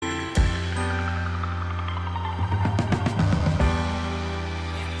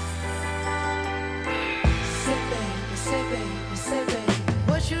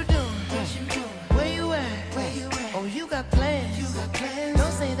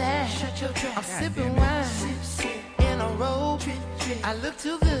I'm sipping wine in a robe. I look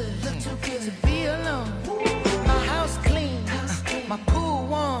too good to be alone. My house clean, my pool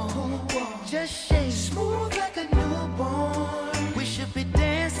warm. Just shake smooth like a newborn. We should be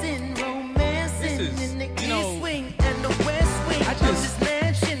dancing, romancing in the east wing and the west wing. I just this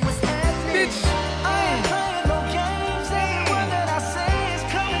mansion was happening. Bitch. I ain't playing no games. Every word that I say is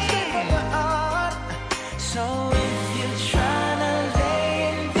coming straight from the heart. So if you're trying to lay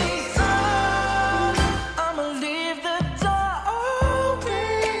in these arms, I'ma leave the door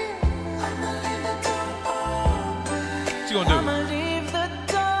open. I'ma leave the door open. What you gonna do? I'ma leave the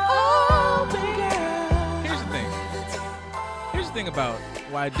door open, girl. Here's the thing about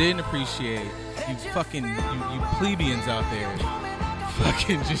why I didn't appreciate you fucking you plebeians out there,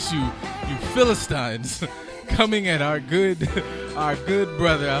 fucking just you Philistines coming at our good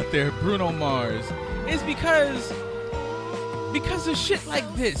brother out there, Bruno Mars, is because of shit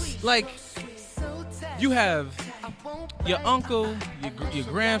like this. Like, you have your uncle, your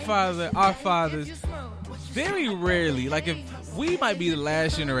grandfather, our fathers. Very rarely, like, if we might be the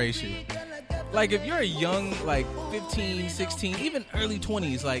last generation. Like, if you're a young, like, 15, 16, even early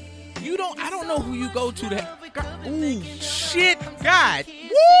 20s, like, I don't know who you go to that. Ooh, shit, God.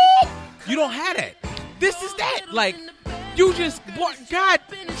 Woo! You don't have that. This is that. Like, you just, what, God,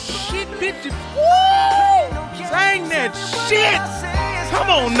 shit, bitch. Woo! Sang that shit. Come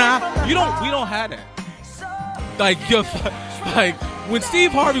on now. We don't have that. Like, like, when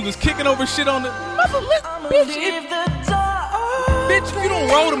Steve Harvey was kicking over shit on the, bitch, if you don't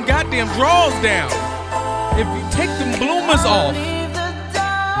roll them goddamn drawers down, if you take them bloomers off,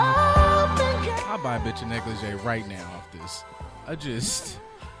 I'll buy a bitch a negligee right now off this.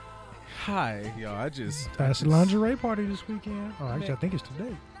 That's the lingerie party this weekend. Oh, actually, I think it's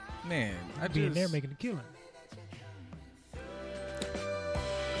today. Man, Be in there making a killing.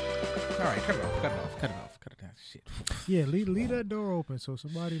 All right, cut it off. Cut it out. Shit. Yeah, leave that door open so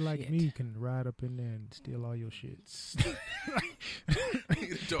somebody like me can ride up in there and steal all your shit.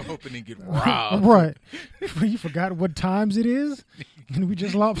 The door open and get robbed. Right. You forgot what times it is? And we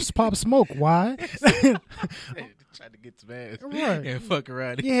just lost pop smoke. Why? Tried to get some ass right. and fuck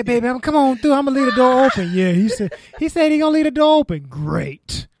around. Yeah, baby, come on through. I'm gonna leave the door open. Yeah, he said he gonna leave the door open.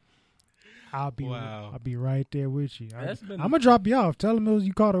 Great. I'll be right there with you. I'm gonna drop you off. Tell him it was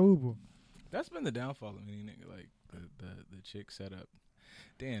you called an Uber. That's been the downfall of any nigga, like the chick setup.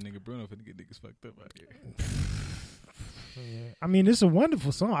 Damn, nigga, Bruno finna get niggas fucked up out here. Yeah. I mean, it's a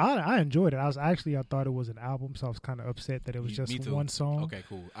wonderful song. I enjoyed it. I thought it was an album, so I was kind of upset that it was just one song. Okay,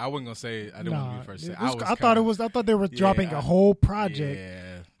 cool. I wasn't gonna say. I didn't want to be first. I thought they were dropping a whole project.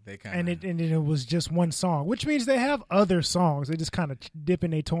 Yeah, they kind of. And it was just one song, which means they have other songs. They just kind of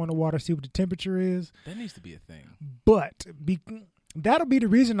dipping their toe in the water, see what the temperature is. That needs to be a thing. But that'll be the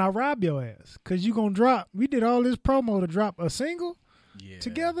reason I rob your ass, because you gonna drop. We did all this promo to drop a single. Yeah.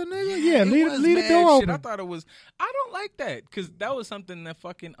 Together, nigga. Yeah, leave the door open. I thought it was. I don't like that, because that was something that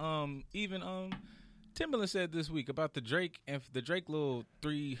fucking even Timbaland said this week about the Drake and the Drake little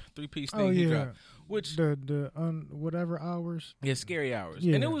three piece thing he dropped, which the whatever hours. Yeah, Scary Hours,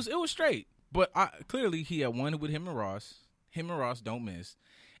 yeah. And it was straight. But clearly he had one with him and Ross. Him and Ross don't miss,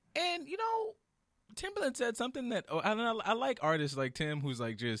 and Timbaland said something that I like artists like Tim, who's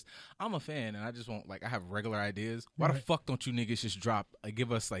like, just, I'm a fan and I just want, like, I have regular ideas. Why the fuck don't you niggas just drop, give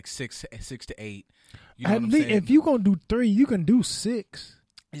us like six to eight? You know what I'm saying? If you gonna do 3, you can do 6.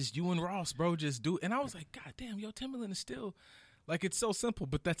 It's you and Ross, bro. Just do it. And I was like, God damn, Timbaland is still, like, it's so simple,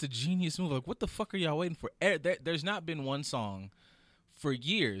 but that's a genius move. Like, what the fuck are y'all waiting for? There's not been one song for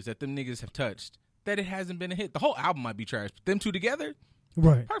years that them niggas have touched that it hasn't been a hit. The whole album might be trash, but them two together,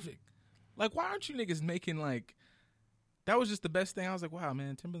 right? Perfect. Like, why aren't you niggas making, like, that was just the best thing. I was like, wow,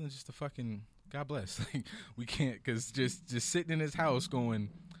 man, Timbaland's just a fucking, God bless. Like, we can't, because just sitting in his house going,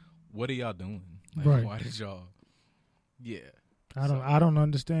 what are y'all doing? Like, right. Why did y'all, I don't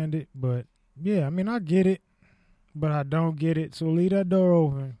understand it, but, yeah, I mean, I get it, but I don't get it, so leave that door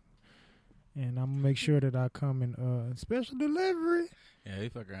open, and I'm going to make sure that I come in special delivery. Yeah, they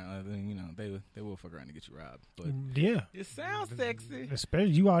fuck around. They will fuck around to get you robbed. But yeah, it sounds sexy. Especially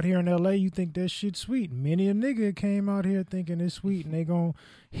you out here in L.A., you think that shit's sweet. Many a nigga came out here thinking it's sweet, and they gonna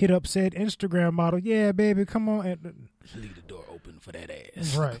hit up said Instagram model. Yeah, baby, come on. And leave the door open for that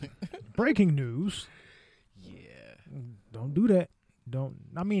ass. Right. Breaking news. Yeah. Don't do that. Do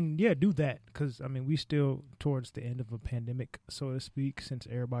that, because, we still towards the end of a pandemic, so to speak, since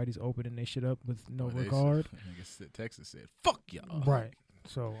everybody's opening their shit up with no regard. I guess Texas said, fuck y'all. Right.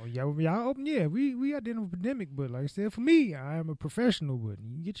 So we are dealing with a pandemic, but like I said, for me, I am a professional. But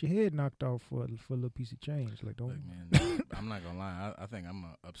you get your head knocked off for a little piece of change. Like, don't. Look, man, I'm not gonna lie. I think I'm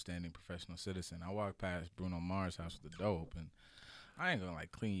an upstanding professional citizen. I walked past Bruno Mars' house with the door open. I ain't gonna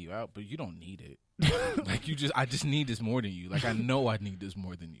like clean you out, but you don't need it. Like I just need this more than you. Like I know I need this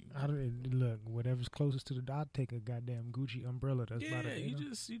more than you. Look, whatever's closest to the. I'll take a goddamn Gucci umbrella. That's about it. You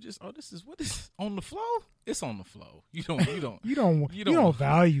just. Oh, this is on the flow. It's on the flow. You don't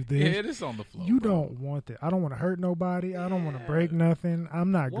value this. Yeah, it's on the flow. You don't want that. I don't want to hurt nobody. I don't want to break nothing.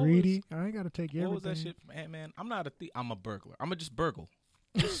 I'm not greedy. I ain't got to take everything. What was that shit from Ant-Man? I'm not a thief. I'm a burglar. I'm gonna just burgle.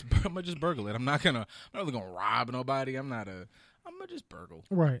 I'm gonna just burgle it. I'm not really gonna rob nobody. I'm gonna just burgle.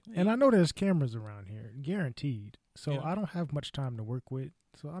 Right. Yeah. And I know there's cameras around here, guaranteed. So I don't have much time to work with.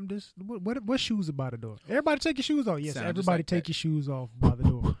 So I'm just what shoes are by the door? Everybody take your shoes off. Yes, everybody like take your shoes off by the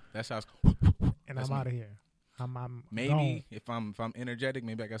door. That's how. And I'm out of here. I'm maybe gone. if I'm energetic,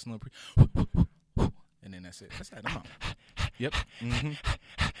 maybe I got some and then that's it. That's it. I'm out. Yep.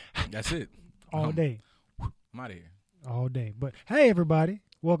 Mm-hmm. That's it. All day. I'm out of here. All day. But hey, everybody.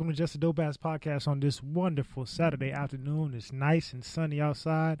 Welcome to Just a Dope Ass Podcast on this wonderful Saturday afternoon. It's nice and sunny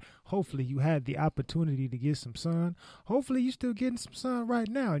outside. Hopefully you had the opportunity to get some sun. Hopefully you're still getting some sun right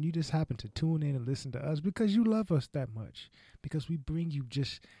now and you just happen to tune in and listen to us because you love us that much. Because we bring you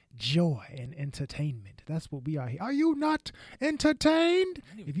just joy and entertainment. That's what we are here. Are you not entertained?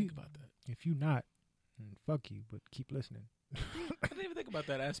 I didn't even think about that. If you not, fuck you, but keep listening. I didn't even think about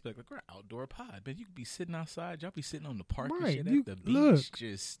that aspect. Like, we're an outdoor pod, but you could be sitting outside. Y'all be sitting on the park and shit at the beach. Look,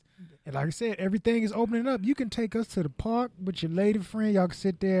 and like I said, everything is opening up. You can take us to the park with your lady friend. Y'all can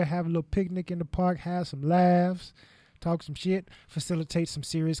sit there, have a little picnic in the park, have some laughs, talk some shit, facilitate some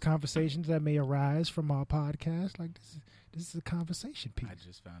serious conversations that may arise from our podcast. Like, this is a conversation piece. I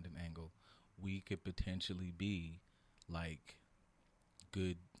just found an angle. We could potentially be like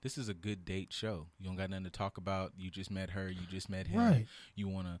good. This is a good date show. You don't got nothing to talk about. You just met her. You just met him. Right. You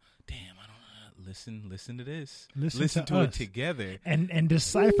want to, I don't know, listen to this. Listen to it together. And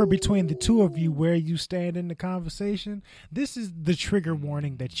decipher between the two of you where you stand in the conversation. This is the trigger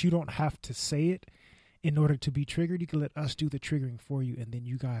warning that you don't have to say it in order to be triggered. You can let us do the triggering for you, and then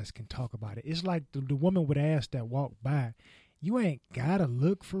you guys can talk about it. It's like the woman with ass that walked by. You ain't got to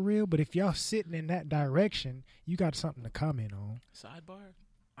look for real, but if y'all sitting in that direction, you got something to comment on. Sidebar.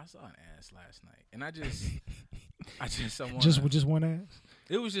 I saw an ass last night, and I just just one ass.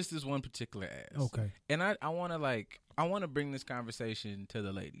 It was just this one particular ass. Okay, and I want to bring this conversation to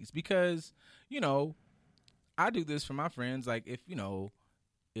the ladies because I do this for my friends. Like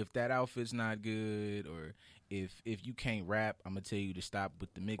if that outfit's not good or if you can't rap, I'm gonna tell you to stop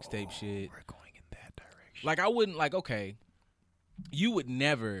with the mixtape shit. We're going in that direction. Like I wouldn't okay. You would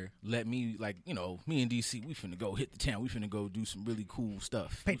never let me, me and DC, we finna go hit the town. We finna go do some really cool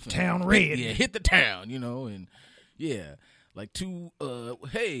stuff. Paint the town red. Yeah, hit the town, and yeah. Like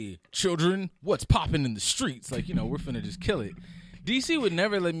hey, children, what's popping in the streets? Like, we're finna just kill it. DC would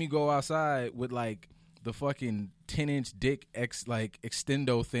never let me go outside with, the fucking 10-inch dick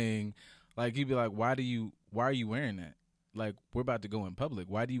extendo thing. Like, he'd be like, why are you wearing that? Like, we're about to go in public.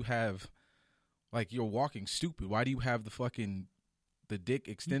 Why do you have, you're walking stupid. Why do you have the dick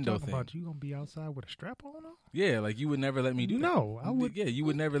extendo thing? About you gonna be outside with a strap on? Yeah, you would never let me do that. No, I would. Yeah, you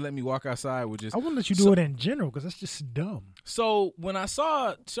would never let me walk outside with just. I wouldn't let you do it in general because that's just dumb. So when I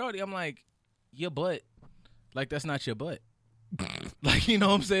saw Shorty, I'm like, your butt, that's not your butt. You know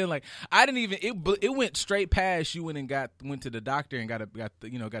what I'm saying? I didn't even it went straight past you and went to the doctor and got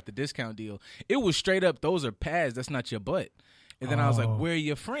the discount deal. It was straight up. Those are pads. That's not your butt. And then I was like, where are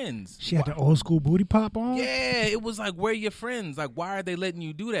your friends? She had the old school booty pop on? Yeah, it was where are your friends? Why are they letting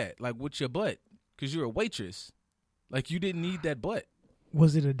you do that? With your butt? Because you're a waitress. You didn't need that butt.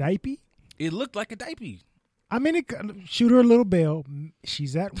 Was it a diaper? It looked like a diaper. I mean, shoot her a little bell.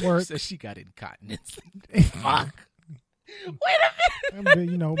 She's at work. So she got incontinence. Fuck. Wait a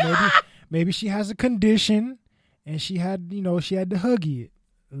minute. Maybe she has a condition and she had to huggy it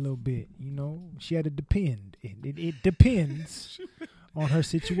a little bit, she had to depend. It depends on her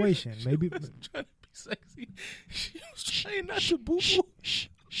situation. Maybe wasn't trying to be sexy. She was trying not to boo boo.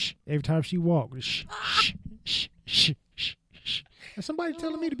 Every time she walked, shh. And somebody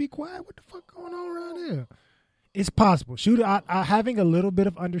telling me to be quiet. What the fuck going on around here? It's possible. Having a little bit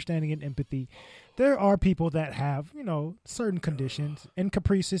of understanding and empathy. There are people that have, certain conditions and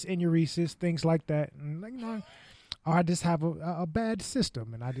caprices, enuresis, things like that. And or I just have a bad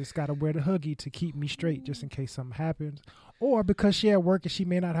system and I just got to wear the Huggy to keep me straight just in case something happens. Or because she at work and she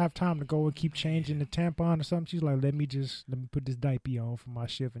may not have time to go and keep changing the tampon or something, she's like, let me put this diaper on for my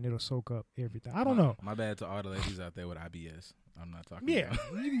shift and it'll soak up everything. I don't know. My bad to all the ladies out there with IBS. I'm not talking Yeah,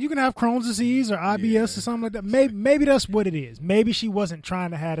 about. you can have Crohn's disease or IBS or something like that. Maybe that's what it is. Maybe she wasn't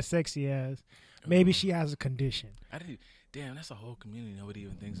trying to have a sexy ass. Maybe she has a condition. Damn, that's a whole community nobody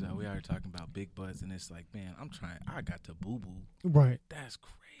even thinks about. We are talking about big butts, and it's like, man, I got to boo boo. Right. That's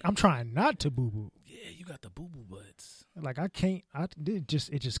crazy. I'm trying not to boo boo. Yeah, you got the boo boo butts. Like I can't. It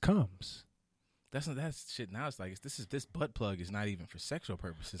just comes. That's shit. Now it's like this butt plug is not even for sexual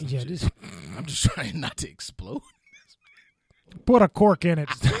purposes. I'm just trying not to explode. Put a cork in it.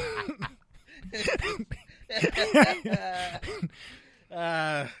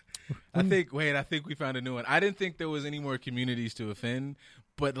 I think we found a new one. I didn't think there was any more communities to offend,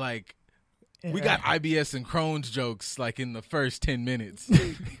 but like we got IBS and Crohn's jokes like in the first 10 minutes.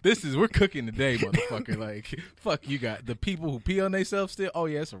 We're cooking today, motherfucker. Like, fuck, you got the people who pee on themselves still. Oh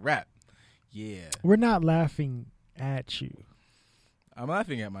yeah, it's a wrap. Yeah. We're not laughing at you. I'm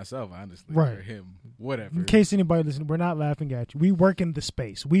laughing at myself, honestly. Right. Or him. Whatever. In case anybody listening, we're not laughing at you. We work in the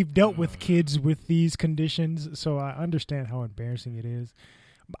space. We've dealt with kids with these conditions, so I understand how embarrassing it is.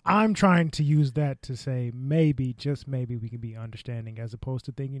 I'm trying to use that to say maybe, just maybe, we can be understanding as opposed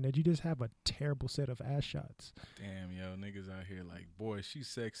to thinking that you just have a terrible set of ass shots. Damn, yo, niggas out here like, boy, she's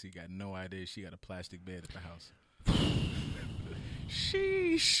sexy. Got no idea she got a plastic bed at the house.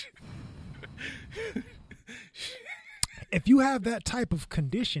 Sheesh. If you have that type of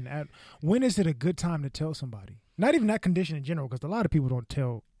condition, when is it a good time to tell somebody? Not even that condition in general, because a lot of people don't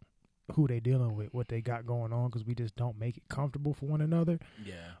tell who they dealing with, what they got going on, because we just don't make it comfortable for one another.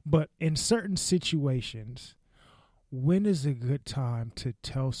 Yeah. But in certain situations, when is a good time to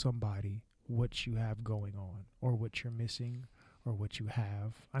tell somebody what you have going on or what you're missing or what you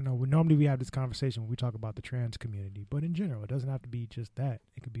have? I know normally we have this conversation when we talk about the trans community, but in general, it doesn't have to be just that.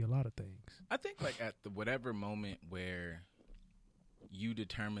 It could be a lot of things. I think like at whatever moment where you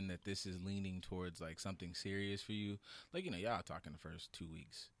determine that this is leaning towards like something serious for you, like, you know, y'all talking the first 2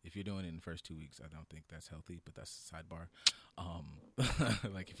 weeks. If you're doing it in the first 2 weeks, I don't think that's healthy, but that's a sidebar.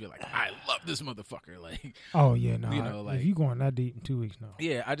 Like if you're like, I love this motherfucker, like, oh yeah, no, you know, like if you going that deep in 2 weeks, no.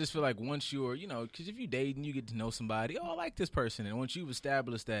 Yeah, I just feel like once you're, you know, because if you date and you get to know somebody, oh, I like this person, and once you've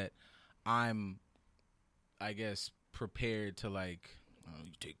established that I'm, I guess, prepared to like,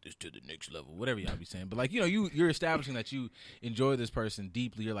 you take this to the next level, whatever y'all be saying. But like, you know, you're establishing that you enjoy this person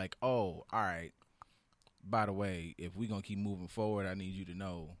deeply. You're like, oh, all right. By the way, if we're gonna keep moving forward, I need you to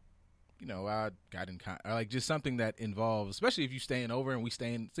know, you know, I got in or like just something that involves, especially if you staying over and we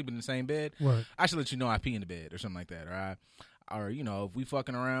sleeping in the same bed. Right. I should let you know I pee in the bed or something like that. Or you know, if we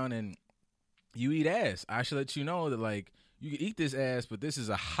fucking around and you eat ass, I should let you know that like you can eat this ass, but this is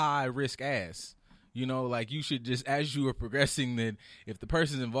a high risk ass. You know, like you should just, as you are progressing, then if the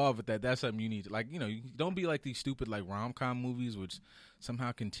person's involved with that, that's something you need to, like, you know, you don't be like these stupid like rom-com movies, which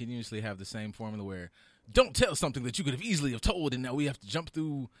somehow continuously have the same formula where don't tell something that you could have easily have told and now we have to jump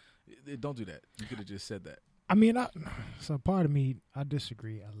through. Don't do that. You could have just said that. I mean, so part of me, I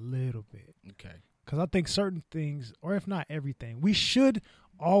disagree a little bit. Okay. Because I think certain things, or if not everything, we should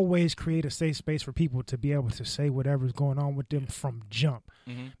always create a safe space for people to be able to say whatever's going on with them from jump.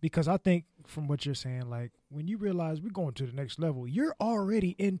 Mm-hmm. Because I think from what you're saying, like when you realize we're going to the next level, you're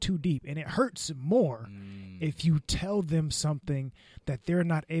already in too deep, and it hurts more if you tell them something that they're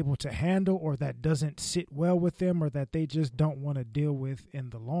not able to handle or that doesn't sit well with them or that they just don't want to deal with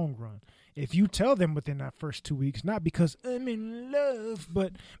in the long run. If you tell them within that first 2 weeks, not because I'm in love,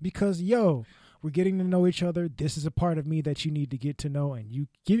 but because, we're getting to know each other. This is a part of me that you need to get to know, and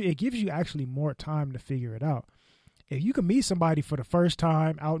it gives you actually more time to figure it out. If you can meet somebody for the first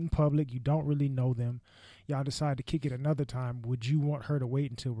time out in public, you don't really know them, y'all decide to kick it another time, would you want her to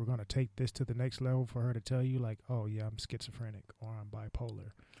wait until we're going to take this to the next level for her to tell you, like, oh, yeah, I'm schizophrenic or I'm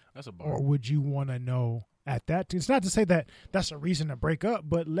bipolar? That's a bar. Or would you want to know at that? It's not to say that that's a reason to break up,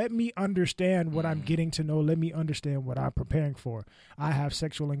 but let me understand what I'm getting to know. Let me understand what I'm preparing for. I have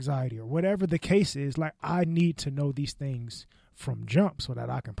sexual anxiety or whatever the case is. Like, I need to know these things from jump so that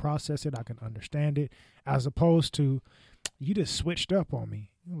I can process it, I can understand it, as opposed to you just switched up on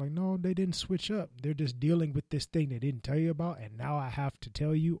me. You're like, no, they didn't switch up. They're just dealing with this thing they didn't tell you about, and now I have to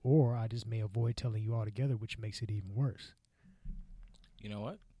tell you, or I just may avoid telling you altogether, which makes it even worse. You know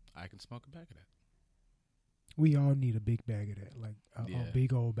what? I can smoke a bag of that. We all need a big bag of that, like a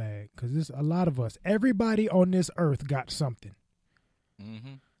big old bag, because there's a lot of us. Everybody on this earth got something.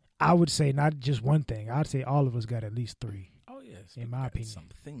 Mm-hmm. I would say not just one thing. I'd say all of us got at least 3. Oh yeah, Yes, in but my got opinion.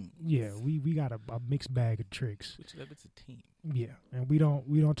 something. Yeah, we got a mixed bag of tricks. Switch it up. It's a team. Yeah, and we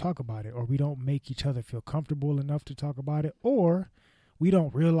don't talk about it, or we don't make each other feel comfortable enough to talk about it, or we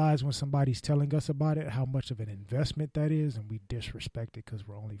don't realize when somebody's telling us about it how much of an investment that is, and we disrespect it because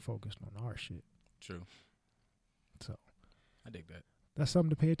we're only focused on our shit. True. So I dig that. that's something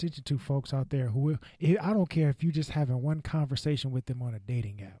to pay attention to, folks out there. I don't care if you just having one conversation with them on a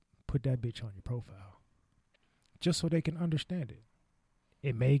dating app. Put that bitch on your profile, just so they can understand it.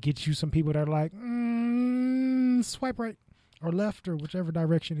 It may get you some people that are like, swipe right or left or whichever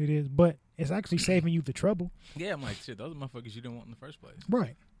direction it is, but it's actually saving you the trouble. Yeah, I'm like, shit, those are motherfuckers you didn't want in the first place.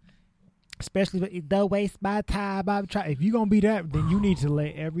 Right. Especially if don't waste my time. If you're going to be that, then you need to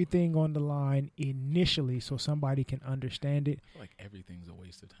lay everything on the line initially so somebody can understand it. I feel like everything's a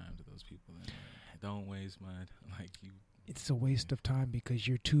waste of time to those people. Don't waste mine. Like you. It's a waste of time because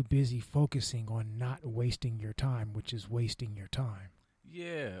you're too busy focusing on not wasting your time, which is wasting your time.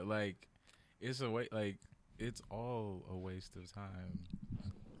 Yeah, like it's it's all a waste of time.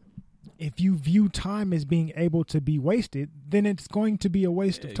 If you view time as being able to be wasted, then it's going to be a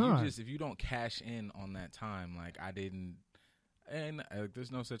waste of time. If you don't cash in on that time, like I didn't, and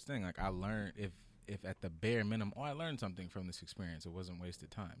there's no such thing. Like I learned if at the bare minimum, I learned something from this experience. It wasn't wasted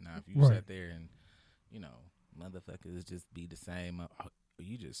time. Now, if you sat there and motherfuckers just be the same,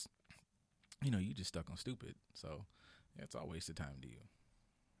 you just stuck on stupid. So yeah, it's all wasted time to you.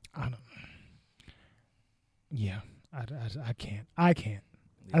 I don't. Yeah, I can't.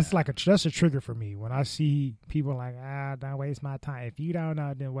 Yeah. That's a trigger for me when I see people like, don't waste my time. If you don't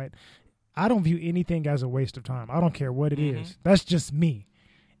know, then wait. I don't view anything as a waste of time. I don't care what it is. That's just me.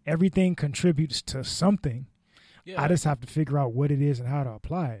 Everything contributes to something. Yeah. I just have to figure out what it is and how to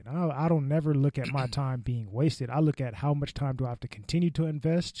apply it. I don't never look at my time being wasted. I look at how much time do I have to continue to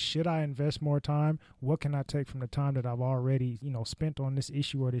invest? Should I invest more time? What can I take from the time that I've already, spent on this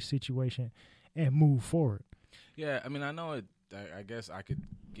issue or this situation and move forward? Yeah, I mean, I know it. I guess I could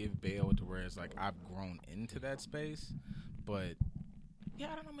give bail to where it's like I've grown into that space, but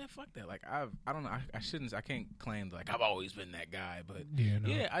yeah, I don't know, man. Fuck that. Like I don't know. I can't claim like I've always been that guy, but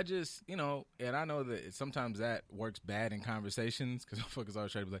yeah, I just and I know that sometimes that works bad in conversations because motherfuckers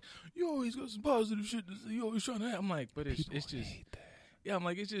always try to be like, you always got some positive shit to say. You always trying to have. I'm like, but it's just. Yeah, I'm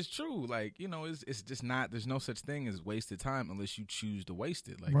like, it's just true. Like, it's just not. There's no such thing as wasted time unless you choose to waste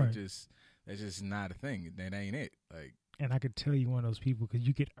it. Like, that's just not a thing. That ain't it. Like, and I could tell you one of those people because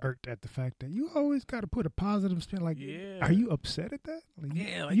you get irked at the fact that you always got to put a positive spin. Like, are you upset at that? Like,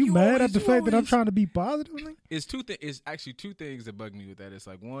 like you mad at the fact that I'm trying to be positive? Like? It's actually two things that bug me with that. It's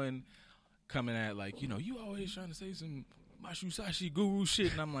like one coming at like you always trying to say some Mashusashi guru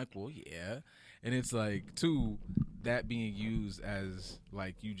shit, and I'm like, well, yeah. And it's like two, that being used as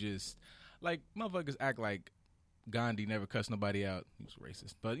like you just like motherfuckers act like Gandhi never cussed nobody out. He was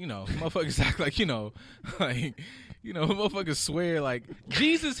racist, but motherfuckers act like motherfuckers swear like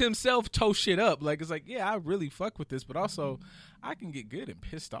Jesus himself tore shit up. Like it's like, yeah, I really fuck with this, but also I can get good and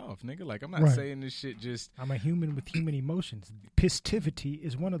pissed off, nigga. Like I'm not saying this shit just. I'm a human with human emotions. Pistivity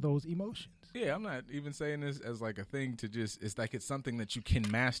is one of those emotions. Yeah, I'm not even saying this as like a thing to just. It's like it's something that you can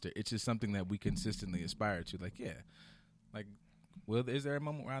master. It's just something that we consistently aspire to. Like is there a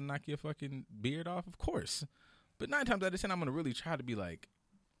moment where I knock your fucking beard off? Of course. But 9 times out of 10, I'm going to really try to be like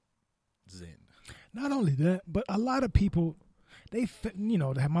zen. Not only that, but a lot of people, that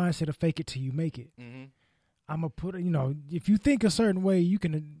mindset of fake it till you make it. Mm-hmm. I'm going to put, if you think a certain way, you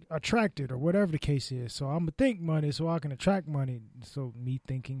can attract it or whatever the case is. So I'm going to think money so I can attract money. So me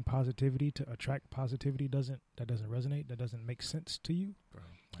thinking positivity to attract positivity doesn't resonate. That doesn't make sense to you. Bro,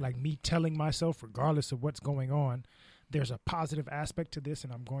 like me telling myself, regardless of what's going on, there's a positive aspect to this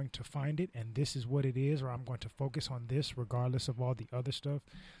and I'm going to find it and this is what it is, or I'm going to focus on this regardless of all the other stuff.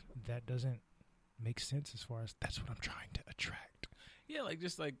 That doesn't make sense as far as that's what I'm trying to attract. Yeah, like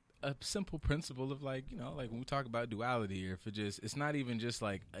just like a simple principle of like, like when we talk about duality, or if it's not even just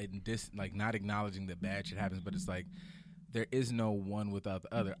like not acknowledging that bad shit happens, but it's like there is no one without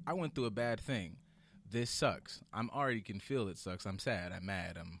the other. I went through a bad thing. This sucks. I'm already can feel it sucks. I'm sad. I'm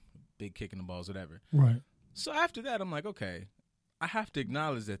mad. I'm big kicking the balls, whatever. Right. So after that, I'm like, okay, I have to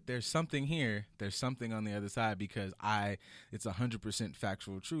acknowledge that there's something here. There's something on the other side because it's 100%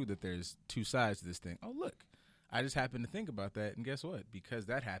 factual true that there's two sides to this thing. Oh, look, I just happened to think about that. And guess what? Because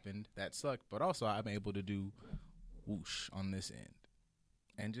that happened, that sucked. But also I'm able to do whoosh on this end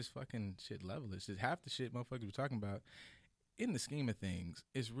and just fucking shit level it. Just half the shit motherfuckers were talking about in the scheme of things,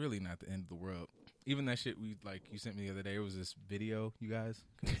 it's really not the end of the world. Even that shit you sent me the other day, it was this video, you guys,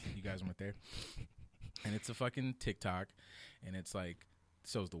 because you guys weren't there. And it's a fucking TikTok, and it's like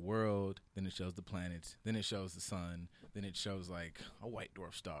shows the world, then it shows the planets, then it shows the sun, then it shows like a white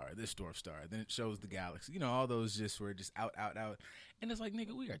dwarf star, this dwarf star, then it shows the galaxy. You know, all those just were just out, and it's like,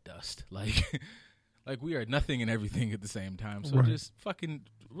 nigga, we are dust. Like, like we are nothing and everything at the same time. So just fucking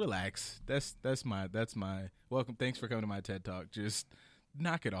relax. That's my welcome. Thanks for coming to my TED Talk. Just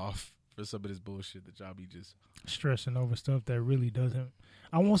knock it off for some of this bullshit that y'all be just stressing over stuff that really doesn't.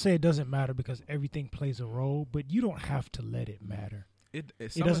 I won't say it doesn't matter because everything plays a role, but you don't have to let it matter. It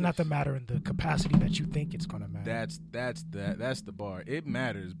doesn't have to matter in the capacity that you think it's going to matter. That's the bar. It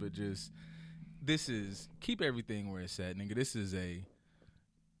matters, but just keep everything where it's at, nigga. This is I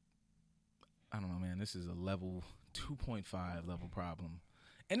don't know, man. This is a level 2.5 level problem,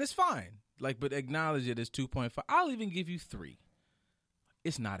 and it's fine. Like, but acknowledge it as 2.5. I'll even give you 3.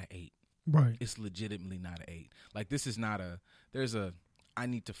 It's not an 8. Right. It's legitimately not an 8. Like, this is not I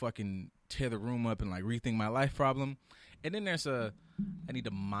need to fucking tear the room up and like rethink my life problem. And then there's I need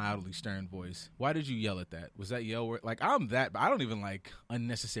a mildly stern voice. Why did you yell at that? Was that yell word? Like, I'm that, but I don't even like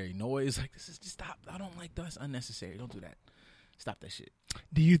unnecessary noise. Like, this is just stop. I don't like that. It's unnecessary. Don't do that. Stop that shit.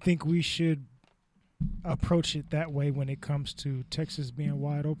 Do you think we should approach it that way when it comes to Texas being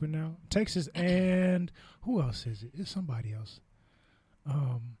wide open now? Texas and who else is it? It's somebody else.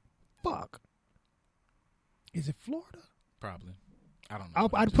 Fuck. Is it Florida? Probably. I don't know.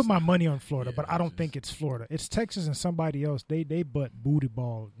 I'd put my money on Florida, but I don't think it's Florida. It's Texas and somebody else. They butt booty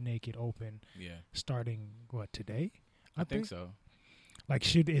ball naked open. Yeah. Starting today? I think so. Like,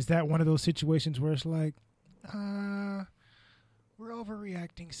 is that one of those situations where it's like, we're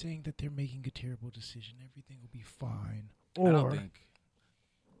overreacting, saying that they're making a terrible decision. Everything will be fine. Or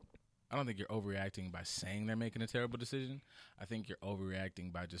I don't think you're overreacting by saying they're making a terrible decision. I think you're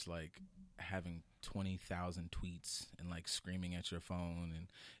overreacting by just like having 20,000 tweets and like screaming at your phone. And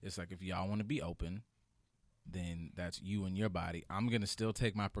it's like, if y'all want to be open, then that's you and your body. I'm going to still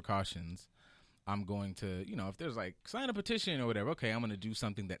take my precautions. I'm going to, if there's like sign a petition or whatever, okay, I'm going to do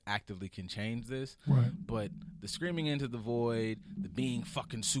something that actively can change this. Right. But the screaming into the void, the being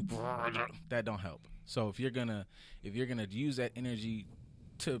fucking super, that don't help. So if you're going to use that energy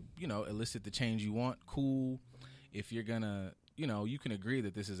to, elicit the change you want, cool. If you're going to, you can agree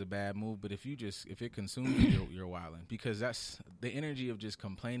that this is a bad move, but if it consumes you, you're wilding, because that's the energy of just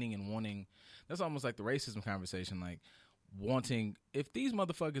complaining and wanting. That's almost like the racism conversation, like wanting, if these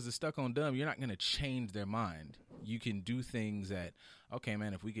motherfuckers are stuck on dumb, you're not going to change their mind. You can do things that, okay,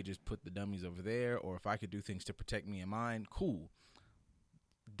 man, if we could just put the dummies over there, or if I could do things to protect me and mine, cool.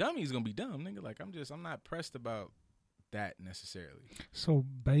 Dummy's going to be dumb, nigga. Like, I'm not pressed about that necessarily. So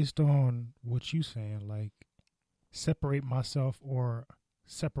based on what you saying, like, separate myself or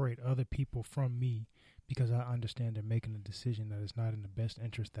separate other people from me because I understand they're making a decision that is not in the best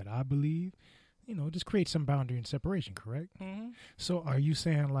interest that I believe, just create some boundary and separation, correct? Mm-hmm. So are you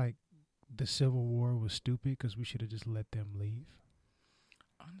saying like the Civil War was stupid because we should have just let them leave?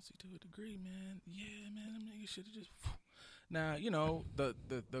 Honestly, to a degree, man. Yeah, man, them niggas should have just. Now,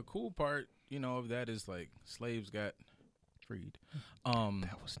 the cool part, of that is like slaves got freed.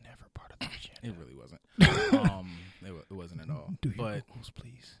 That was never part of the agenda. It really wasn't. It wasn't at all. Do your vocals,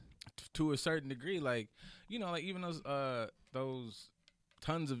 please. To a certain degree, like, like even those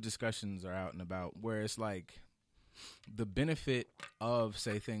tons of discussions are out and about where it's like the benefit of,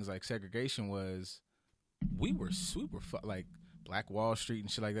 say, things like segregation was we were super like Black Wall Street and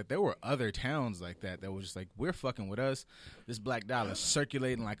shit like that. There were other towns like that was just like, we're fucking with us. This black dollar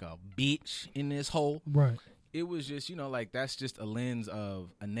circulating like a bitch in this hole. Right. It was just, like, that's just a lens of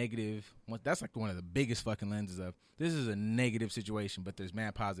a negative. That's like one of the biggest fucking lenses of, this is a negative situation, but there's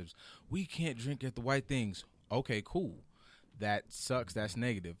mad positives. We can't drink at the white things. Okay, cool. That sucks. That's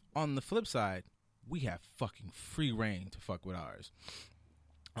negative. On the flip side, we have fucking free reign to fuck with ours.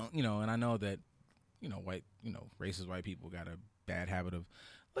 And I know that, racist white people got a bad habit of,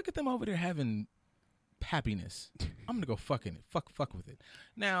 look at them over there having happiness. I'm going to go fuck with it.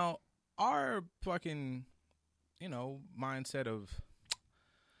 Now, our fucking, mindset of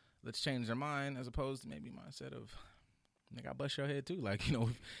let's change their mind as opposed to maybe mindset of, nigga, I bust your head too. Like,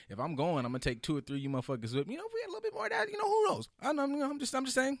 if I'm going, I'm gonna take 2 or 3 you motherfuckers with me. If we had a little bit more of that, who knows? I know, I'm just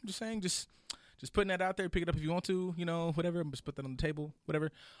saying, just putting that out there. Pick it up if you want to, whatever. Just put that on the table,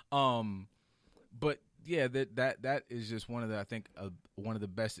 whatever. But yeah, that is just one of the, I think, one of the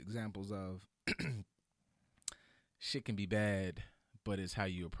best examples of shit can be bad, but it's how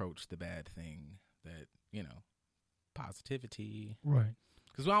you approach the bad thing that, positivity. Right.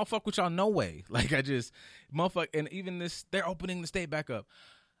 Because I don't fuck with y'all no way. Like, I just, motherfucker, and even this, they're opening the state back up.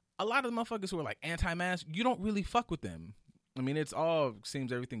 A lot of the motherfuckers who are like anti-mask, you don't really fuck with them. I mean,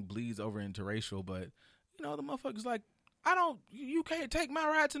 seems everything bleeds over into racial, but, the motherfuckers like, You can't take my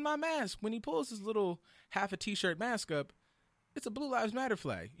rights and my mask. When he pulls his little half a t-shirt mask up, it's a Blue Lives Matter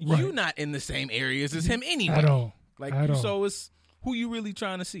flag. Right. You not in the same areas as him anyway. At all. Like, so it's who you really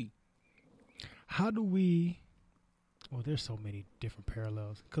trying to see. How do we... Well, there's so many different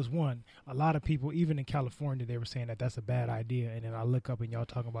parallels. Because, one, a lot of people, even in California, they were saying that that's a bad idea. And then I look up and y'all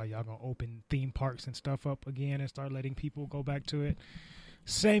talking about y'all going to open theme parks and stuff up again and start letting people go back to it.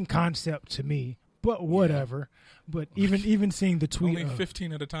 Same concept to me, but whatever. Yeah. But even seeing the tweet. Only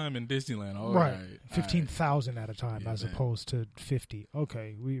 15 at a time in Disneyland. All right. 15,000 at a time as opposed to 50.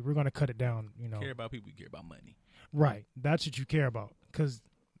 Okay, we're going to cut it down. You know, care about people, you care about money. Right. That's what you care about. Because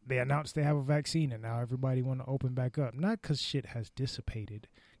they announced they have a vaccine, and now everybody want to open back up. Not because shit has dissipated,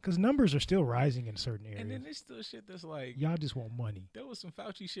 because numbers are still rising in certain areas. And then there's still shit that's like... Y'all just want money. There was some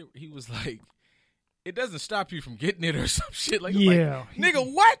Fauci shit where he was like, it doesn't stop you from getting it or some shit. Like, yeah. Like,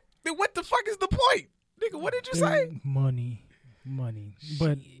 nigga, what? What the fuck is the point? Nigga, what did you say? Money.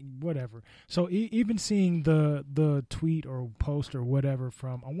 But whatever. So even seeing the tweet or post or whatever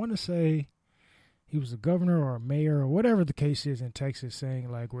from, I want to say... he was a governor or a mayor or whatever the case is in Texas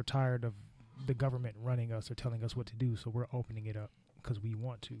saying, like, we're tired of the government running us or telling us what to do, so we're opening it up because we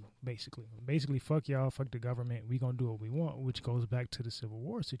want to, basically. Basically, fuck y'all, fuck the government. We going to do what we want, which goes back to the Civil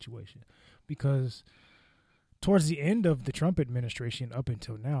War situation. Because towards the end of the Trump administration up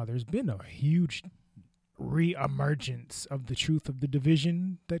until now, there's been a huge re-emergence of the truth of the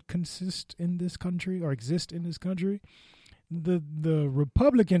division that consists in this country or exist in this country. The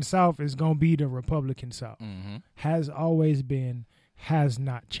Republican South is going to be the Republican South. Mm-hmm. Has always been, has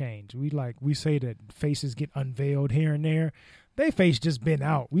not changed. We say that faces get unveiled here and there. They face just been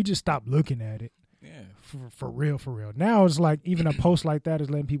out. We just stopped looking at it. Yeah. For real. Now it's like even a post like that is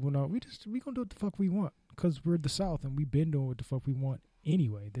letting people know we going to do what the fuck we want because we're the South and we've been doing what the fuck we want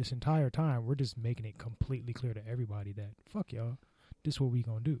anyway. This entire time, we're just making it completely clear to everybody that fuck y'all, this is what we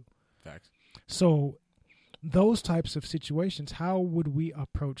going to do. Facts. So those types of situations, how would we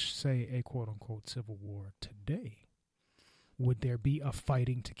approach, say, a quote-unquote civil war today? Would there be a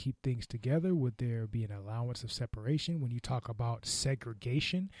fighting to keep things together? Would there be an allowance of separation? When you talk about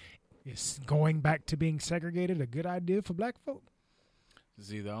segregation, is going back to being segregated a good idea for black folk?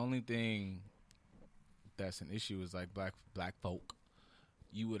 See, the only thing that's an issue is, like, black folk.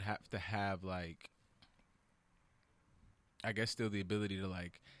 You would have to have, like, I guess still the ability to,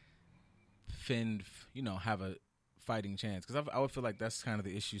 like, fend, have a fighting chance. Because I would feel like that's kind of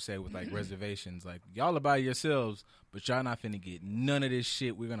the issue, say, with, like, reservations. Like, y'all are by yourselves, but y'all not finna get none of this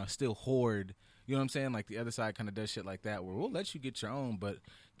shit. We're going to still hoard. You know what I'm saying? Like, the other side kind of does shit like that, where we'll let you get your own, but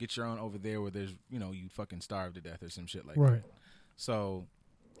get your own over there where there's, you fucking starve to death or some shit like that. So,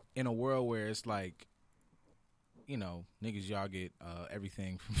 in a world where it's like, niggas, y'all get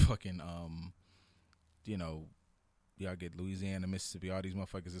everything from fucking, y'all get Louisiana, Mississippi, all these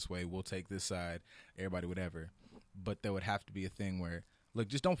motherfuckers this way. We'll take this side, everybody, whatever. But there would have to be a thing where, look,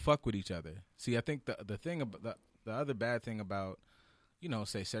 just don't fuck with each other. See, I think the thing about the other bad thing about,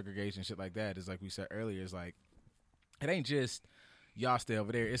 say segregation, shit like that is, like we said earlier, is like, it ain't just y'all stay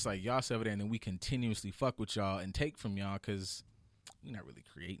over there. It's like y'all stay over there and then we continuously fuck with y'all and take from y'all because we're not really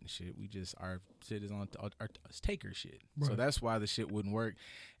creating shit. We just, our shit is on our taker shit. Right. So that's why the shit wouldn't work.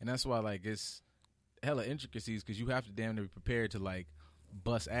 And that's why, like, it's hella intricacies because you have to damn near be prepared to, like,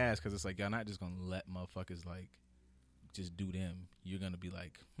 bust ass because it's like y'all not just gonna let motherfuckers, like, just do them. You're gonna be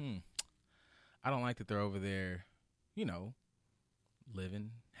like, I don't like that they're over there,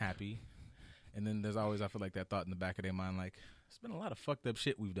 living happy. And then there's always, I feel like, that thought in the back of their mind, like, it's been a lot of fucked up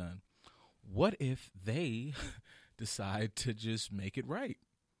shit we've done. What if they decide to just make it right?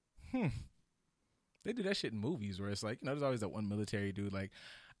 They do that shit in movies where it's like, there's always that one military dude. Like,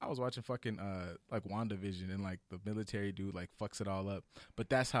 I was watching fucking, like, WandaVision, and, like, the military dude, like, fucks it all up. But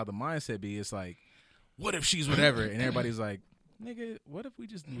that's how the mindset be. It's like, what if she's whatever? And everybody's like, nigga, what if we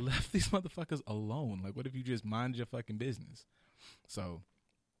just left these motherfuckers alone? Like, what if you just mind your fucking business? So,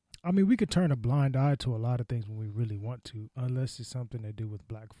 I mean, we could turn a blind eye to a lot of things when we really want to, unless it's something to do with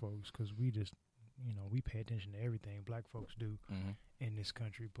black folks, because we just, we pay attention to everything black folks do in this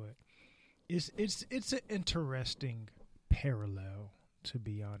country. But it's an interesting parallel, to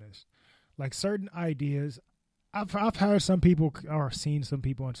be honest. Like, certain ideas, I've heard some people or seen some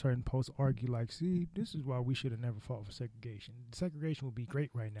people on certain posts argue, like, see, this is why we should have never fought for segregation. Segregation would be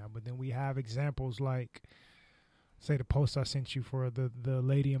great right now, but then we have examples like, say, the post I sent you for the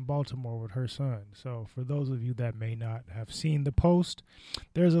lady in Baltimore with her son. So for those of you that may not have seen the post,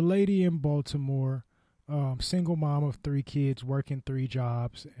 there's a lady in Baltimore single mom of 3 kids, working 3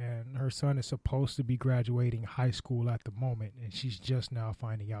 jobs, and her son is supposed to be graduating high school at the moment, and she's just now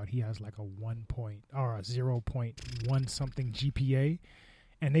finding out he has like a 0.1 something GPA,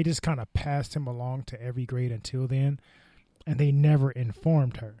 and they just kind of passed him along to every grade until then, and they never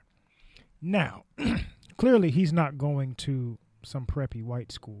informed her. Now, clearly he's not going to some preppy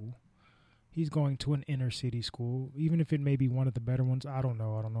white school. He's going to an inner city school, even if it may be one of the better ones. I don't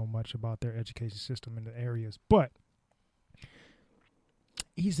know. I don't know much about their education system in the areas, but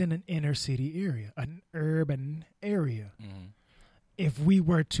he's in an inner city area, an urban area. Mm-hmm. If we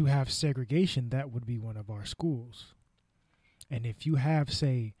were to have segregation, that would be one of our schools. And if you have,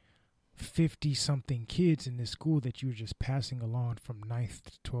 say, 50-something kids in this school that you're just passing along from 9th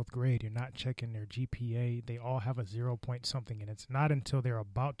to 12th grade, you're not checking their GPA, they all have a 0 point something, and it's not until they're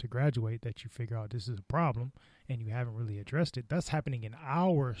about to graduate that you figure out this is a problem and you haven't really addressed it. That's happening in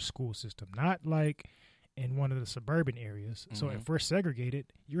our school system, not like in one of the suburban areas. Mm-hmm. So if we're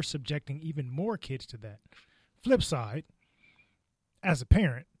segregated, you're subjecting even more kids to that. Flip side, as a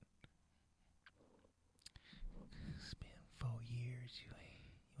parent,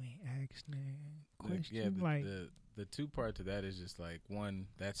 question. Yeah, like the two part to that is just like, one,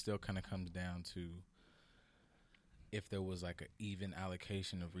 that still kind of comes down to if there was like an even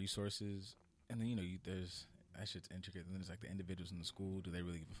allocation of resources, and then there's that shit's intricate. And then there's like the individuals in the school. Do they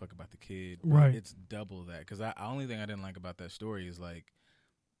really give a fuck about the kid? Right. It's double that, because the only thing I didn't like about that story is like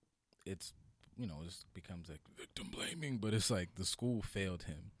it's it becomes like victim blaming, but it's like the school failed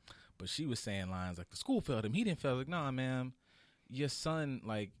him. But she was saying lines like the school failed him. He didn't fail. Like, nah, ma'am, your son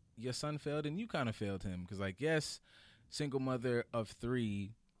failed and you kind of failed him, because like, yes, single mother of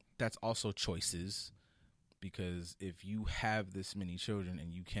 3, that's also choices, because if you have this many children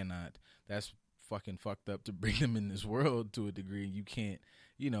and you cannot, that's fucking fucked up to bring them in this world to a degree. You can't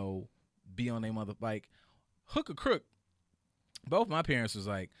be on their mother, like hook or crook. Both my parents was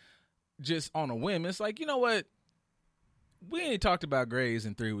like, just on a whim, it's like, you know what, we ain't talked about grades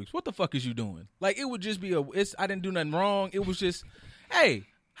in 3 weeks, what the fuck is you doing? Like, it would just be I didn't do nothing wrong, it was just, hey,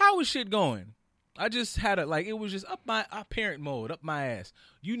 how is shit going? I just had it was just up my parent mode, up my ass.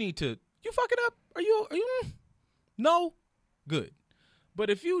 You fuck it up? Are you no? Good.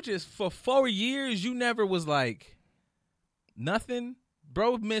 But if you just, for 4 years, you never was like, nothing,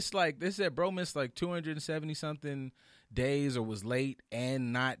 bro missed like 270 something days, or was late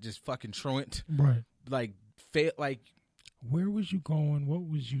and not just fucking truant. Right. Like, where was you going? What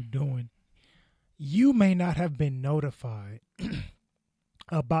was you doing? You may not have been notified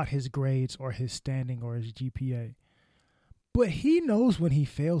about his grades or his standing or his GPA, but he knows when he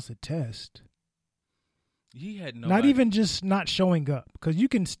fails a test. He had no, not even just not showing up, because you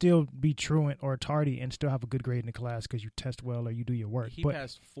can still be truant or tardy and still have a good grade in the class because you test well or you do your work. He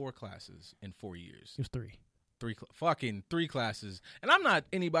passed 4 classes in 4 years. It was 3. Fucking 3 classes. And I'm not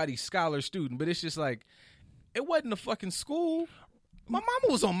anybody's scholar student, but it's just like, it wasn't a fucking school. My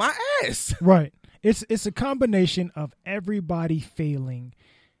mama was on my ass. Right. It's a combination of everybody failing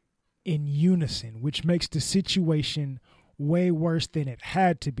in unison, which makes the situation way worse than it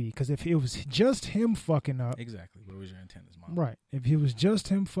had to be. Because if it was just him fucking up. Exactly. What was your intent as mom? Right. If it was just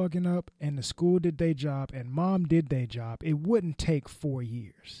him fucking up and the school did their job and mom did their job, it wouldn't take 4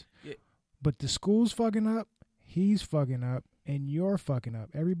 years. Yeah. But the school's fucking up, he's fucking up, and you're fucking up.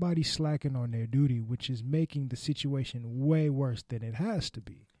 Everybody's slacking on their duty, which is making the situation way worse than it has to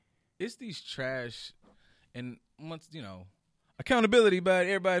be. It's these trash, and once, accountability, by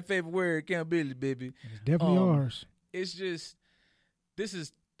everybody's favorite word, accountability, baby. It's definitely ours. It's just, this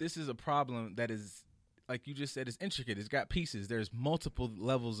is a problem that is, like you just said, it's intricate. It's got pieces. There's multiple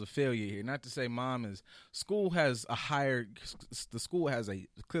levels of failure here. Not to say the school has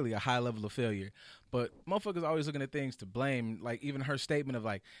clearly a high level of failure, but motherfuckers always looking at things to blame. Like, even her statement of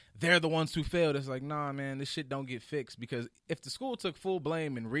like, they're the ones who failed. It's like, nah, man, this shit don't get fixed, because if the school took full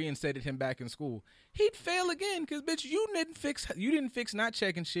blame and reinstated him back in school, he'd fail again. Because bitch, you didn't fix not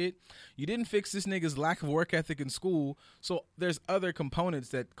checking shit. You didn't fix this nigga's lack of work ethic in school. So there's other components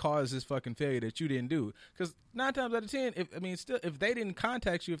that cause this fucking failure that you didn't do. Because 9 times out of 10, if they didn't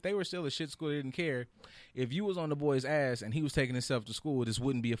contact you, if they were still a shit school, they didn't care. If you was on the boy's ass and he was taking himself to school, this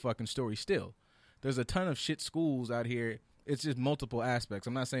wouldn't be a fucking story still. There's a ton of shit schools out here. It's just multiple aspects.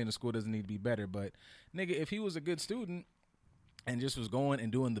 I'm not saying the school doesn't need to be better, but nigga, if he was a good student and just was going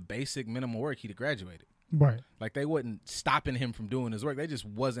and doing the basic minimum work, he'd have graduated. Right. Like, they wasn't stopping him from doing his work. They just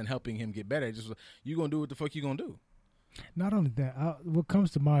wasn't helping him get better. It just, you gonna do what the fuck you gonna do. Not only that, what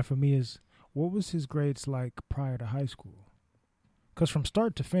comes to mind for me is, what was his grades like prior to high school? Because from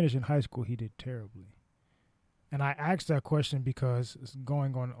start to finish in high school, he did terribly. And I asked that question because it's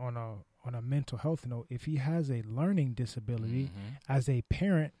going on on a mental health note, if he has a learning disability, Mm-hmm. as a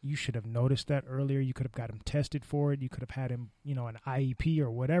parent, you should have noticed that earlier. You could have got him tested for it. You could have had him, an IEP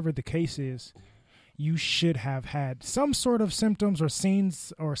or whatever the case is. You should have had some sort of symptoms or